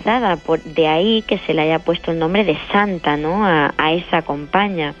cristianizada, de ahí que se le haya puesto el nombre de santa, ¿no?, a esa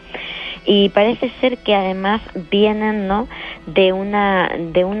compañía. Y parece ser que además vienen, ¿no?, de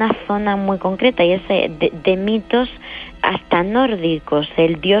una zona muy concreta, y es de mitos hasta nórdicos.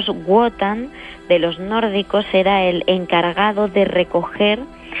 El dios Wotan de los nórdicos era el encargado de recoger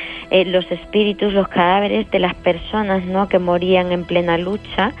los espíritus, los cadáveres de las personas, ¿no?, que morían en plena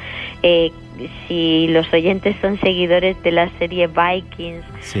lucha. Si los oyentes son seguidores de la serie Vikings,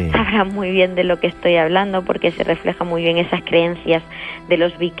 sí, sabrán muy bien de lo que estoy hablando, porque se refleja muy bien esas creencias de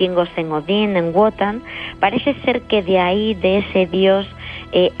los vikingos en Odín, en Wotan. Parece ser que de ahí, de ese dios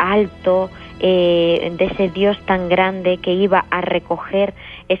alto, de ese dios tan grande que iba a recoger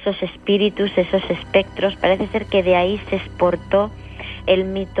esos espíritus, esos espectros, parece ser que de ahí se exportó el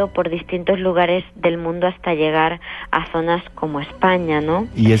mito por distintos lugares del mundo hasta llegar a zonas como España, ¿no?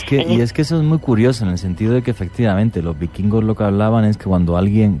 Y es que eso es muy curioso, en el sentido de que efectivamente los vikingos lo que hablaban es que cuando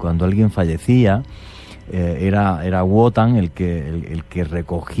alguien fallecía, era Wotan el que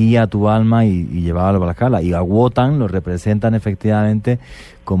recogía tu alma y llevaba al Valhalla, y a Wotan lo representan efectivamente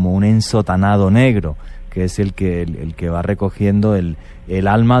como un ensotanado negro, que es el que va recogiendo el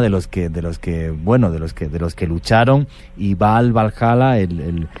alma de los que lucharon, y va al Valhalla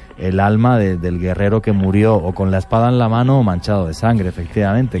el alma del guerrero que murió o con la espada en la mano o manchado de sangre,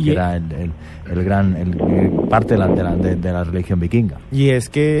 efectivamente, que era parte de la religión vikinga. Y es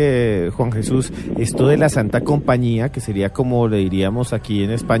que, Juan Jesús, esto de la Santa Compañía, que sería como le diríamos aquí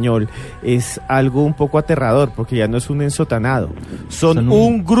en español, es algo un poco aterrador, porque ya no es un ensotanado, son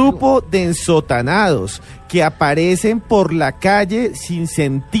un grupo de ensotanados que aparecen por la calle sin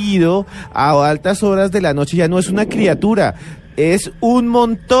sentido a altas horas de la noche. Ya no es una criatura, es un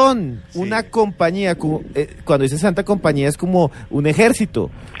montón, sí, una compañía. Cuando dice Santa Compañía es como un ejército.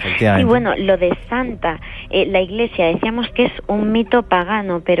 Y bueno, lo de Santa, la Iglesia, decíamos que es un mito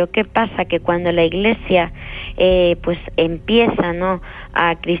pagano, pero ¿qué pasa? Que cuando la Iglesia pues empieza, ¿no?,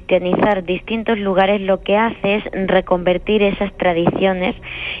 a cristianizar distintos lugares, lo que hace es reconvertir esas tradiciones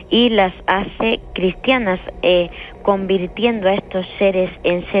y las hace cristianas, convirtiendo a estos seres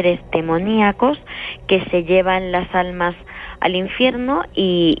en seres demoníacos que se llevan las almas al infierno,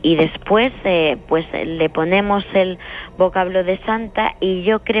 y después pues le ponemos el vocablo de santa. Y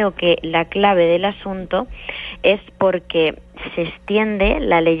yo creo que la clave del asunto es porque se extiende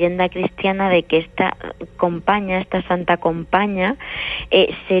la leyenda cristiana de que esta Santa Compañía,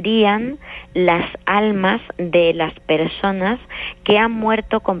 serían las almas de las personas que han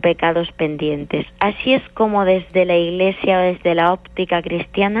muerto con pecados pendientes. Así es como desde la Iglesia o desde la óptica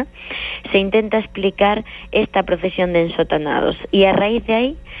cristiana se intenta explicar esta procesión de ensotanados, y a raíz de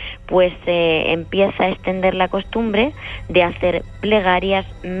ahí pues empieza a extender la costumbre de hacer plegarias,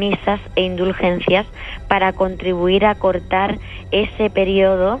 misas e indulgencias para contribuir a cortar ese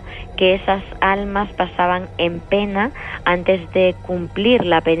periodo que esas almas pasaban en pena antes de cumplir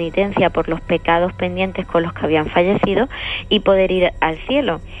la penitencia por los pecados pendientes con los que habían fallecido y poder ir al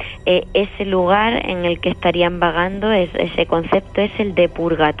cielo. Ese lugar en el que estarían vagando, ese concepto es el de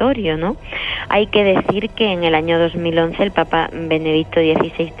purgatorio, ¿no? Hay que decir que en el año 2011 el Papa Benedicto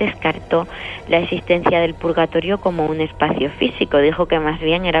XVI descartó la existencia del purgatorio como un espacio físico. Dijo que más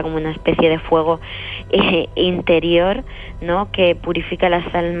bien era como una especie de fuego interior, ¿no?, que purifica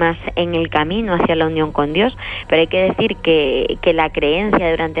las almas en el camino hacia la unión con Dios. Pero hay que decir que la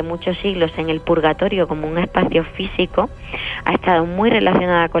creencia durante muchos siglos en el purgatorio como un espacio físico ha estado muy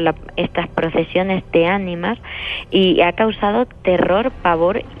relacionada con estas procesiones de ánimas, y ha causado terror,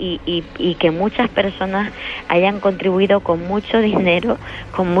 pavor, y que muchas personas hayan contribuido con mucho dinero,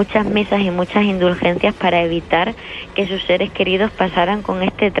 con muchas misas y muchas indulgencias para evitar que sus seres queridos pasaran con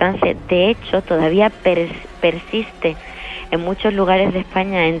este trance. De hecho, todavía persiste en muchos lugares de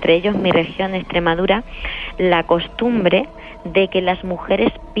España, entre ellos mi región, Extremadura, la costumbre de que las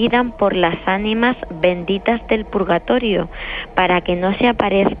mujeres pidan por las ánimas benditas del purgatorio para que no se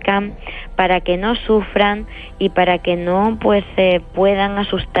aparezcan, para que no sufran y para que no pues puedan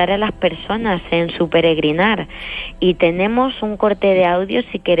asustar a las personas en su peregrinar. Y tenemos un corte de audio,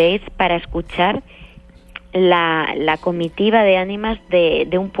 si queréis, para escuchar la comitiva de ánimas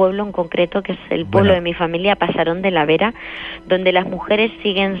de un pueblo en concreto, que es el pueblo de mi familia, Pasarón de la Vera, donde las mujeres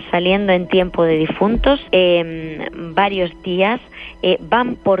siguen saliendo en tiempo de difuntos varios días,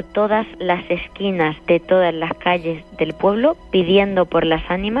 van por todas las esquinas de todas las calles del pueblo pidiendo por las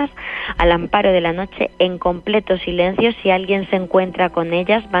ánimas al amparo de la noche, en completo silencio. Si alguien se encuentra con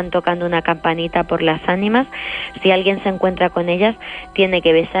ellas, van tocando una campanita por las ánimas. Si alguien se encuentra con ellas, tiene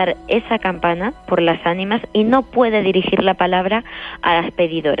que besar esa campana por las ánimas y no puede dirigir la palabra a las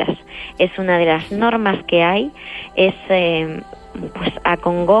pedidoras. Es una de las normas que hay. Es pues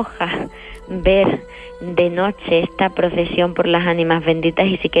acongoja ver de noche esta procesión por las ánimas benditas,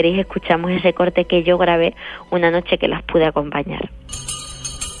 y si queréis escuchamos ese corte que yo grabé una noche que las pude acompañar.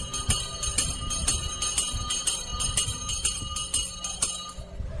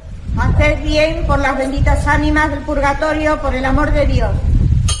 Haced bien por las benditas ánimas del purgatorio, por el amor de Dios.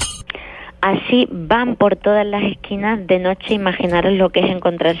 Así van por todas las esquinas de noche. Imaginaros lo que es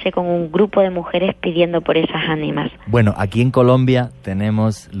encontrarse con un grupo de mujeres pidiendo por esas ánimas. Bueno, aquí en Colombia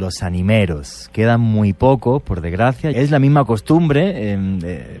tenemos los animeros. Quedan muy pocos, por desgracia. Es la misma costumbre.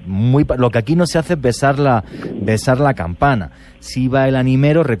 Lo que aquí no se hace es besar la campana. Sí va el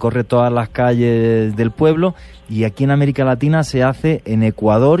animero, recorre todas las calles del pueblo, y aquí en América Latina se hace en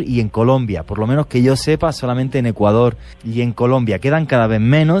Ecuador y en Colombia. Por lo menos que yo sepa, solamente en Ecuador y en Colombia. Quedan cada vez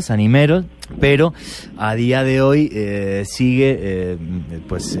menos animeros, pero a día de hoy sigue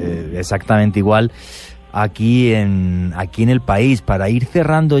exactamente igual aquí en el país. Para ir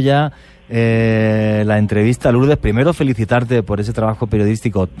cerrando ya la entrevista, Lourdes, primero felicitarte por ese trabajo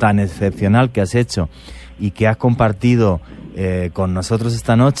periodístico tan excepcional que has hecho y que has compartido con nosotros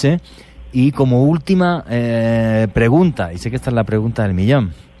esta noche. Y como última pregunta, y sé que esta es la pregunta del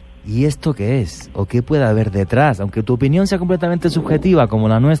millón, ¿y esto qué es? ¿O qué puede haber detrás? Aunque tu opinión sea completamente subjetiva, como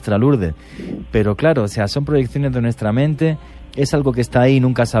la nuestra, Lourdes, pero claro, o sea, son proyecciones de nuestra mente, es algo que está ahí,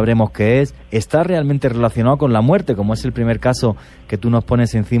 nunca sabremos qué es. ¿Está realmente relacionado con la muerte, como es el primer caso que tú nos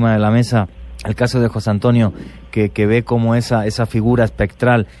pones encima de la mesa? El caso de José Antonio, que ve como esa figura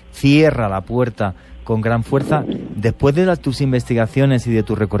espectral cierra la puerta con gran fuerza. Después de tus investigaciones y de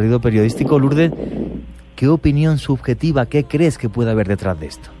tu recorrido periodístico, Lourdes, ¿qué opinión subjetiva, qué crees que puede haber detrás de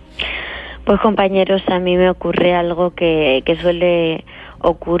esto? Pues compañeros, a mí me ocurre algo que suele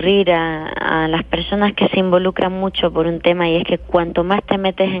ocurrir a las personas que se involucran mucho por un tema, y es que cuanto más te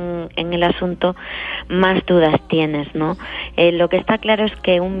metes en el asunto, más dudas tienes, ¿no? Lo que está claro es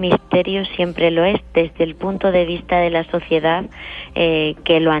que un misterio siempre lo es desde el punto de vista de la sociedad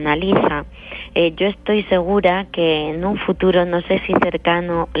que lo analiza. Yo estoy segura que en un futuro, no sé si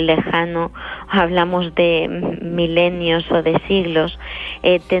cercano, lejano, hablamos de milenios o de siglos,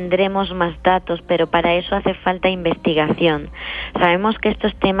 tendremos más datos, pero para eso hace falta investigación. Sabemos que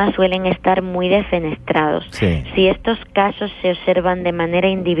estos temas suelen estar muy defenestrados. Sí. Si estos casos se observan de manera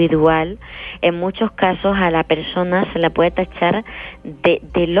individual, en muchos casos a la persona se la puede tachar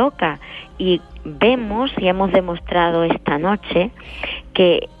de loca. Y vemos y hemos demostrado esta noche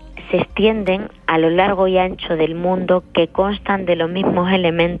que se extienden a lo largo y ancho del mundo, que constan de los mismos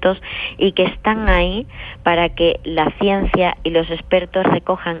elementos y que están ahí para que la ciencia y los expertos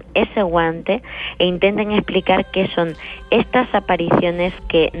recojan ese guante e intenten explicar qué son estas apariciones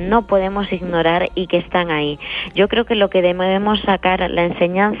que no podemos ignorar y que están ahí. Yo creo que lo que debemos sacar, la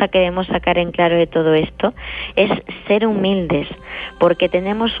enseñanza que debemos sacar en claro de todo esto, es ser humildes, porque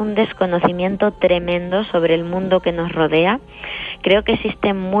tenemos un desconocimiento tremendo sobre el mundo que nos rodea. Creo que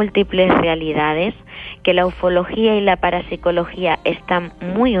existen múltiples realidades, que la ufología y la parapsicología están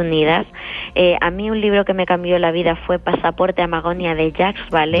muy unidas. A mí un libro que me cambió la vida fue Pasaporte a Magonia de Jacques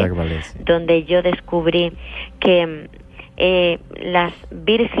Vallée, sí, donde yo descubrí que las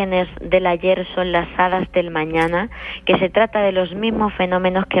vírgenes del ayer son las hadas del mañana, que se trata de los mismos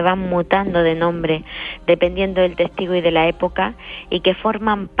fenómenos que van mutando de nombre dependiendo del testigo y de la época, y que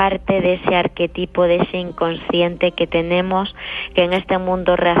forman parte de ese arquetipo, de ese inconsciente que tenemos, que en este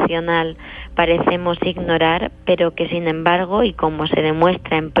mundo racional parecemos ignorar, pero que sin embargo, y como se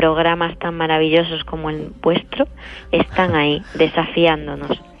demuestra en programas tan maravillosos como el vuestro, están ahí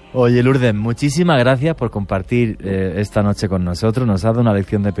desafiándonos. Oye, Lourdes, muchísimas gracias por compartir esta noche con nosotros. Nos ha dado una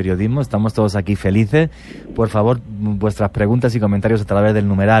lección de periodismo. Estamos todos aquí felices. Por favor, vuestras preguntas y comentarios a través del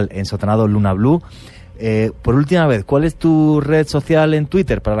numeral Ensotanados Luna BLU. Por última vez, ¿cuál es tu red social en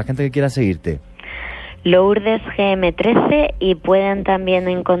Twitter para la gente que quiera seguirte? Lourdes GM13, y pueden también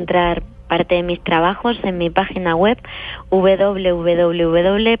encontrar parte de mis trabajos en mi página web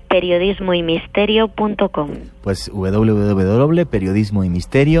www.periodismoymisterio.com. Pues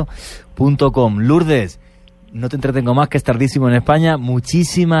www.periodismoymisterio.com. Lourdes, no te entretengo más, que es tardísimo en España.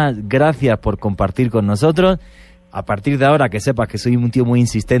 Muchísimas gracias por compartir con nosotros. A partir de ahora, que sepas que soy un tío muy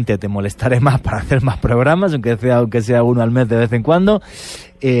insistente, te molestaré más para hacer más programas, aunque sea uno al mes de vez en cuando,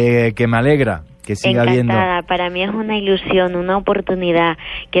 que me alegra que siga habiendo. Encantada, para mí es una ilusión, una oportunidad.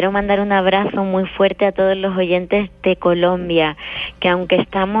 Quiero mandar un abrazo muy fuerte a todos los oyentes de Colombia, que aunque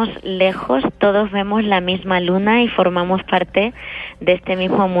estamos lejos, todos vemos la misma luna y formamos parte de este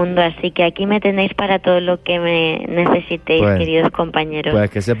mismo mundo, así que aquí me tenéis para todo lo que me necesitéis, pues, queridos compañeros. Pues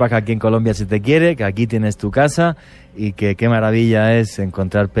que sepas que aquí en Colombia se te quiere, que aquí tienes tu casa y que qué maravilla es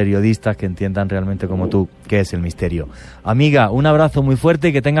encontrar periodistas que entiendan realmente como tú qué es el misterio. Amiga, un abrazo muy fuerte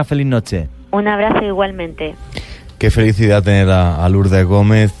y que tengas feliz noche. Un abrazo igualmente. Qué felicidad tener a Lourdes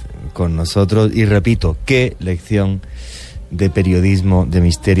Gómez con nosotros y repito, qué lección de periodismo de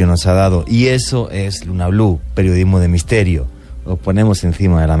misterio nos ha dado. Y eso es Luna BLU, periodismo de misterio. Os ponemos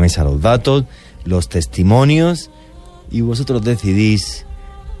encima de la mesa los datos, los testimonios y vosotros decidís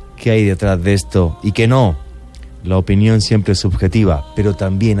qué hay detrás de esto y qué no. La opinión siempre es subjetiva, pero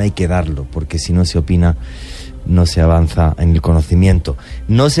también hay que darlo, porque si no se opina, no se avanza en el conocimiento.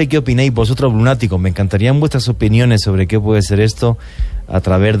 No sé qué opináis vosotros, lunáticos. Me encantarían vuestras opiniones sobre qué puede ser esto a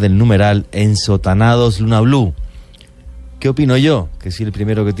través del numeral Ensotanados Luna BLU. ¿Qué opino yo? Que soy el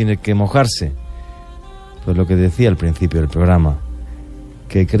primero que tiene que mojarse. Pues lo que decía al principio del programa,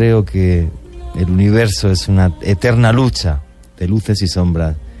 que creo que el universo es una eterna lucha de luces y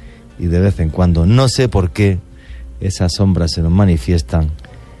sombras, y de vez en cuando, no sé por qué, esas sombras se nos manifiestan,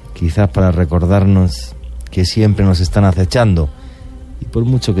 quizás para recordarnos que siempre nos están acechando, y por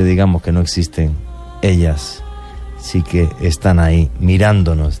mucho que digamos que no existen, ellas sí que están ahí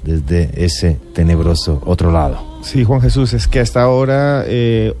mirándonos desde ese tenebroso otro lado. Sí, Juan Jesús, es que hasta ahora,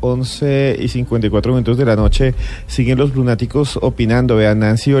 11:54 de la noche, siguen los lunáticos opinando. Vean,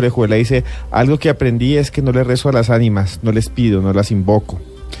 Nancy Orejuela dice, algo que aprendí es que no le rezo a las ánimas, no les pido, no las invoco.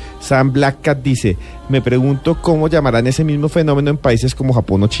 Sam Black Cat dice, me pregunto cómo llamarán ese mismo fenómeno en países como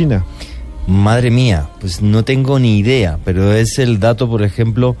Japón o China. Madre mía, pues no tengo ni idea, pero es el dato, por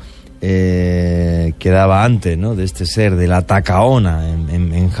ejemplo, que daba antes, ¿no? De este ser, de la Takaona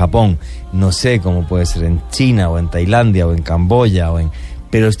en Japón. No sé cómo puede ser en China o en Tailandia o en Camboya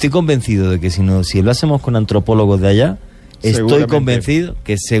pero estoy convencido de que si lo hacemos con antropólogos de allá, estoy convencido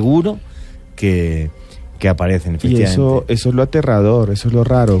que seguro que aparecen, efectivamente. Y eso es lo aterrador, eso es lo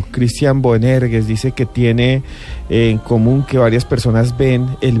raro. Cristian Boenerges dice que tiene en común que varias personas ven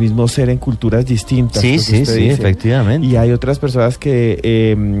el mismo ser en culturas distintas. Sí, efectivamente. Y hay otras personas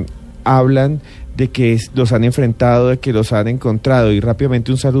que hablan de que los han enfrentado, de que los han encontrado. Y rápidamente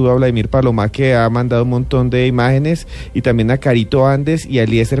un saludo a Vladimir Palomá, que ha mandado un montón de imágenes, y también a Carito Andes y a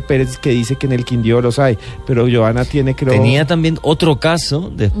Eliezer Pérez, que dice que en el Quindío los hay, pero Joana tenía también otro caso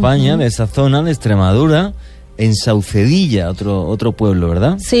de España, de esa zona de Extremadura, en Saucedilla, otro pueblo,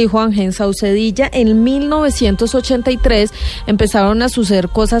 ¿verdad? Sí, Juan, en Saucedilla en 1983 empezaron a suceder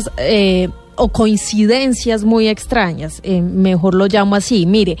cosas o coincidencias muy extrañas, mejor lo llamo así.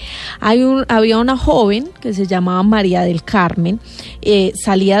 Mire, había una joven que se llamaba María del Carmen,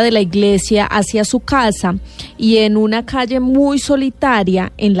 salía de la iglesia hacia su casa y en una calle muy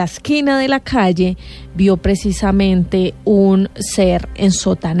solitaria, en la esquina de la calle, vio precisamente un ser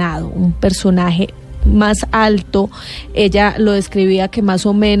ensotanado, un personaje más alto. Ella lo describía que más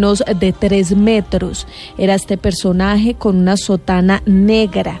o menos de 3 metros era este personaje con una sotana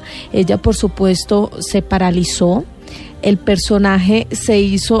negra. Ella, por supuesto, se paralizó. El personaje se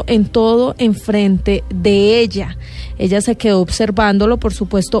hizo en todo enfrente de ella. Ella se quedó observándolo, por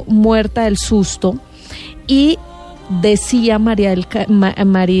supuesto, muerta del susto, y decía María del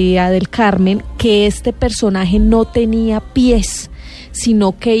Carmen que este personaje no tenía pies,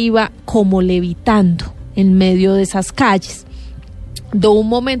 sino que iba como levitando en medio de esas calles. De un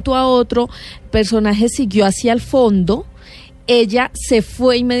momento a otro, el personaje siguió hacia el fondo. Ella se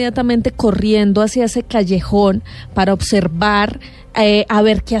fue inmediatamente corriendo hacia ese callejón para observar, a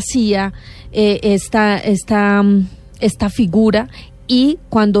ver qué hacía esta figura, y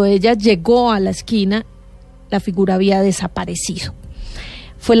cuando ella llegó a la esquina, la figura había desaparecido.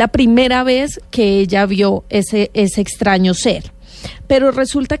 Fue la primera vez que ella vio ese extraño ser. Pero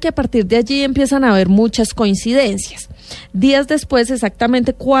resulta que a partir de allí empiezan a haber muchas coincidencias. Días después,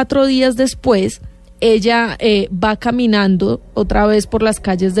 exactamente 4 días después, ella va caminando otra vez por las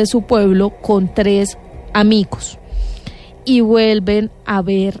calles de su pueblo con 3 amigos y vuelven a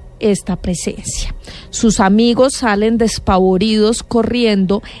ver esta presencia. Sus amigos salen despavoridos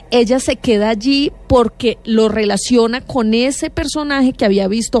corriendo, ella se queda allí porque lo relaciona con ese personaje que había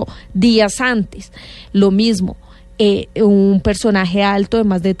visto días antes. Lo mismo, un personaje alto de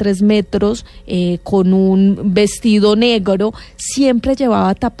más de 3 metros, con un vestido negro, siempre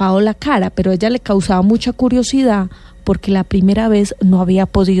llevaba tapado la cara, pero a ella le causaba mucha curiosidad porque la primera vez no había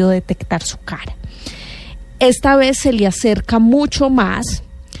podido detectar su cara. Esta vez se le acerca mucho más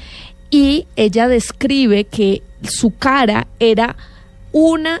y ella describe que su cara era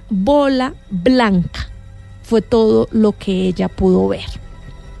una bola blanca. Fue todo lo que ella pudo ver.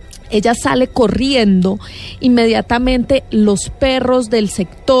 Ella sale corriendo, inmediatamente los perros del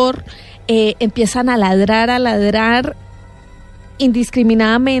sector empiezan a ladrar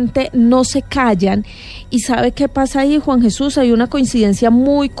indiscriminadamente, no se callan. ¿Y sabe qué pasa ahí, Juan Jesús? Hay una coincidencia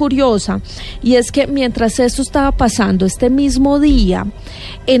muy curiosa, y es que mientras esto estaba pasando, este mismo día,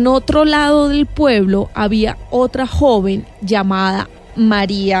 en otro lado del pueblo había otra joven llamada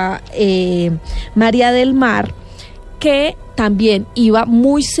María del Mar, que también iba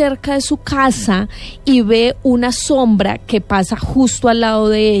muy cerca de su casa y ve una sombra que pasa justo al lado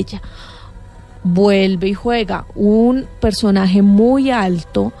de ella. Vuelve y juega un personaje muy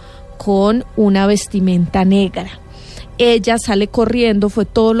alto con una vestimenta negra. Ella sale corriendo, fue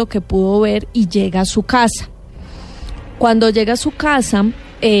todo lo que pudo ver, y llega a su casa. Cuando llega a su casa,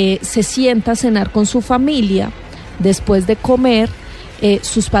 se sienta a cenar con su familia. Después de comer,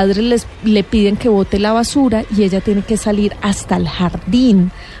 sus padres le piden que bote la basura y ella tiene que salir hasta el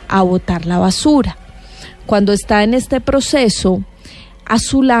jardín a botar la basura. Cuando está en este proceso, a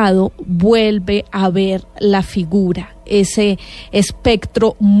su lado vuelve a ver la figura, ese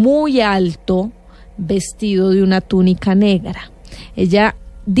espectro muy alto, vestido de una túnica negra. Ella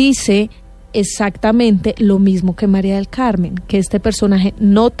dice exactamente lo mismo que María del Carmen, que este personaje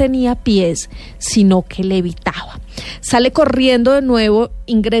no tenía pies, sino que levitaba. Sale corriendo de nuevo,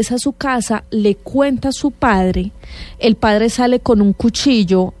 ingresa a su casa, le cuenta a su padre. El padre sale con un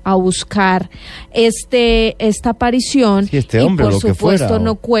cuchillo a buscar esta aparición, sí, este hombre, y por lo que supuesto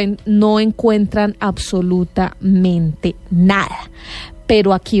fuera, no encuentran absolutamente nada.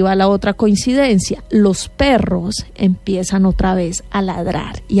 Pero aquí va la otra coincidencia: los perros empiezan otra vez a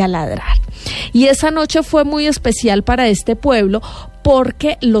ladrar y a ladrar. Y esa noche fue muy especial para este pueblo,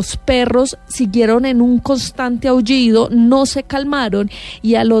 porque los perros siguieron en un constante aullido, no se calmaron,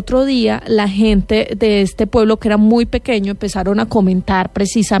 y al otro día la gente de este pueblo, que era muy pequeño, empezaron a comentar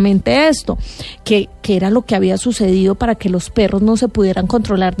precisamente esto, que era lo que había sucedido para que los perros no se pudieran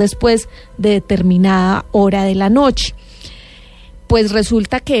controlar después de determinada hora de la noche. Pues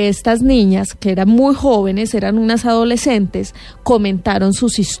resulta que estas niñas, que eran muy jóvenes, eran unas adolescentes, comentaron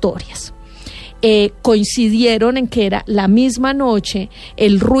sus historias. Coincidieron en que era la misma noche,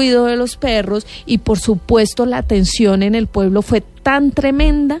 el ruido de los perros, y por supuesto la tensión en el pueblo fue tan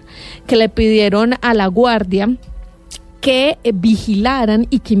tremenda que le pidieron a la guardia que vigilaran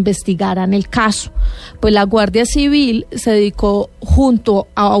y que investigaran el caso. Pues la Guardia Civil se dedicó, junto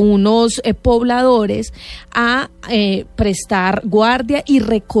a unos pobladores, a prestar guardia y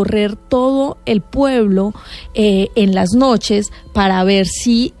recorrer todo el pueblo en las noches para ver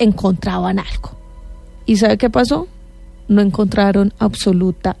si encontraban algo. ¿Y sabe qué pasó? No encontraron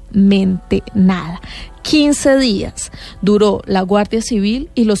absolutamente nada. 15 días duró la Guardia Civil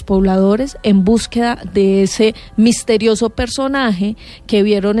y los pobladores en búsqueda de ese misterioso personaje que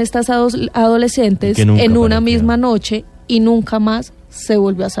vieron estas adolescentes en una misma noche, y nunca más se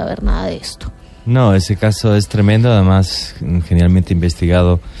volvió a saber nada de esto. No, ese caso es tremendo, además genialmente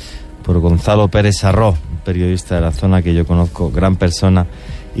investigado por Gonzalo Pérez Arró, un periodista de la zona que yo conozco, gran persona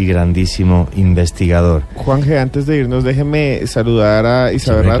y grandísimo investigador. Juanje, antes de irnos, déjeme saludar a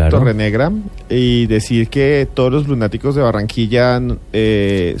Isabela, claro, Torrenegra, y decir que todos los lunáticos de Barranquilla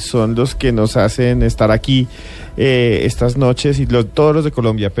son los que nos hacen estar aquí estas noches, y todos los de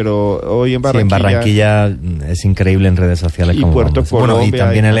Colombia, pero hoy en Barranquilla... Sí, en Barranquilla es increíble en redes sociales. Y Puerto Colombia. Bueno, y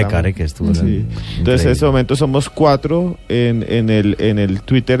también el ECARE, que estuvo... Sí. Entonces en este momento somos 4 en el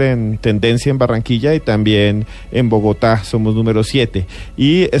Twitter en tendencia en Barranquilla, y también en Bogotá somos número 7.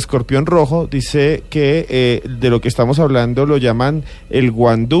 Y Escorpión Rojo dice que de lo que estamos hablando lo llaman el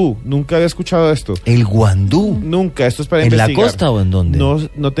guandú. Nunca había escuchado esto. ¿El guandú? Nunca, esto es para ¿En investigar. la costa o en dónde?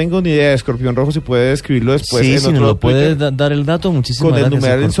 No tengo ni idea. Escorpión Rojo, si puede describirlo después. Sí, si nos lo puede Twitter, dar el dato, muchísimas gracias. gracias. Con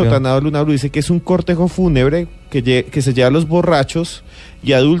el numeral Ensotanados Luna BLU, dice que es un cortejo fúnebre que se lleva a los borrachos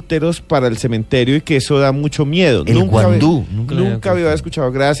y adúlteros para el cementerio y que eso da mucho miedo. El guandú. Nunca había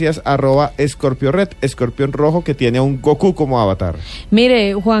escuchado. Gracias, @escorpiored, escorpión rojo que tiene a un Goku como avatar.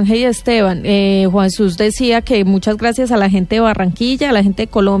 Mire, Juan G. y Esteban, Juan Jesús decía que muchas gracias a la gente de Barranquilla, a la gente de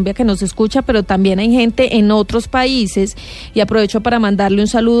Colombia que nos escucha, pero también hay gente en otros países, y aprovecho para mandarle un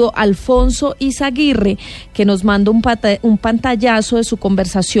saludo a Alfonso Izaguirre, que nos manda un pantallazo de su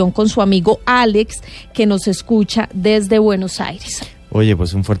conversación con su amigo Alex, que nos escucha desde Buenos Aires. Oye,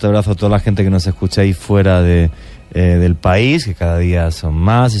 pues un fuerte abrazo a toda la gente que nos escucha ahí fuera del país, que cada día son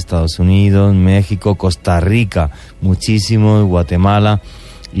más: Estados Unidos, México, Costa Rica, muchísimo, Guatemala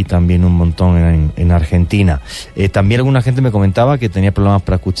y también un montón en Argentina. También alguna gente me comentaba que tenía problemas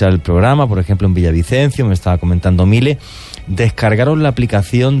para escuchar el programa, por ejemplo en Villavicencio, me estaba comentando Mile. Descargaron la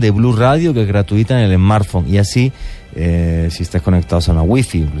aplicación de Blue Radio, que es gratuita en el smartphone, y así si estáis conectados a una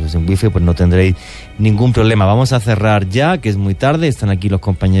wifi, incluso sin wifi, pues no tendréis ningún problema. Vamos a cerrar ya, que es muy tarde, están aquí los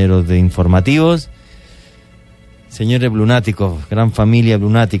compañeros de informativos. Señores blunáticos, gran familia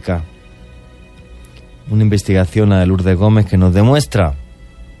blunática, una investigación, la de Lourdes Gómez, que nos demuestra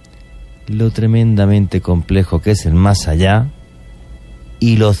lo tremendamente complejo que es el más allá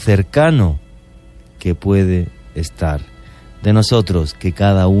y lo cercano que puede estar. De nosotros que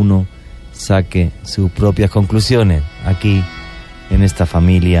cada uno saque sus propias conclusiones. Aquí, en esta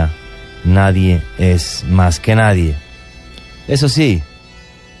familia, nadie es más que nadie. Eso sí,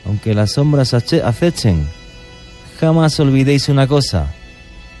 aunque las sombras acechen, jamás olvidéis una cosa: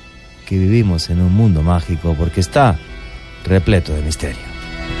 que vivimos en un mundo mágico, porque está repleto de misterio.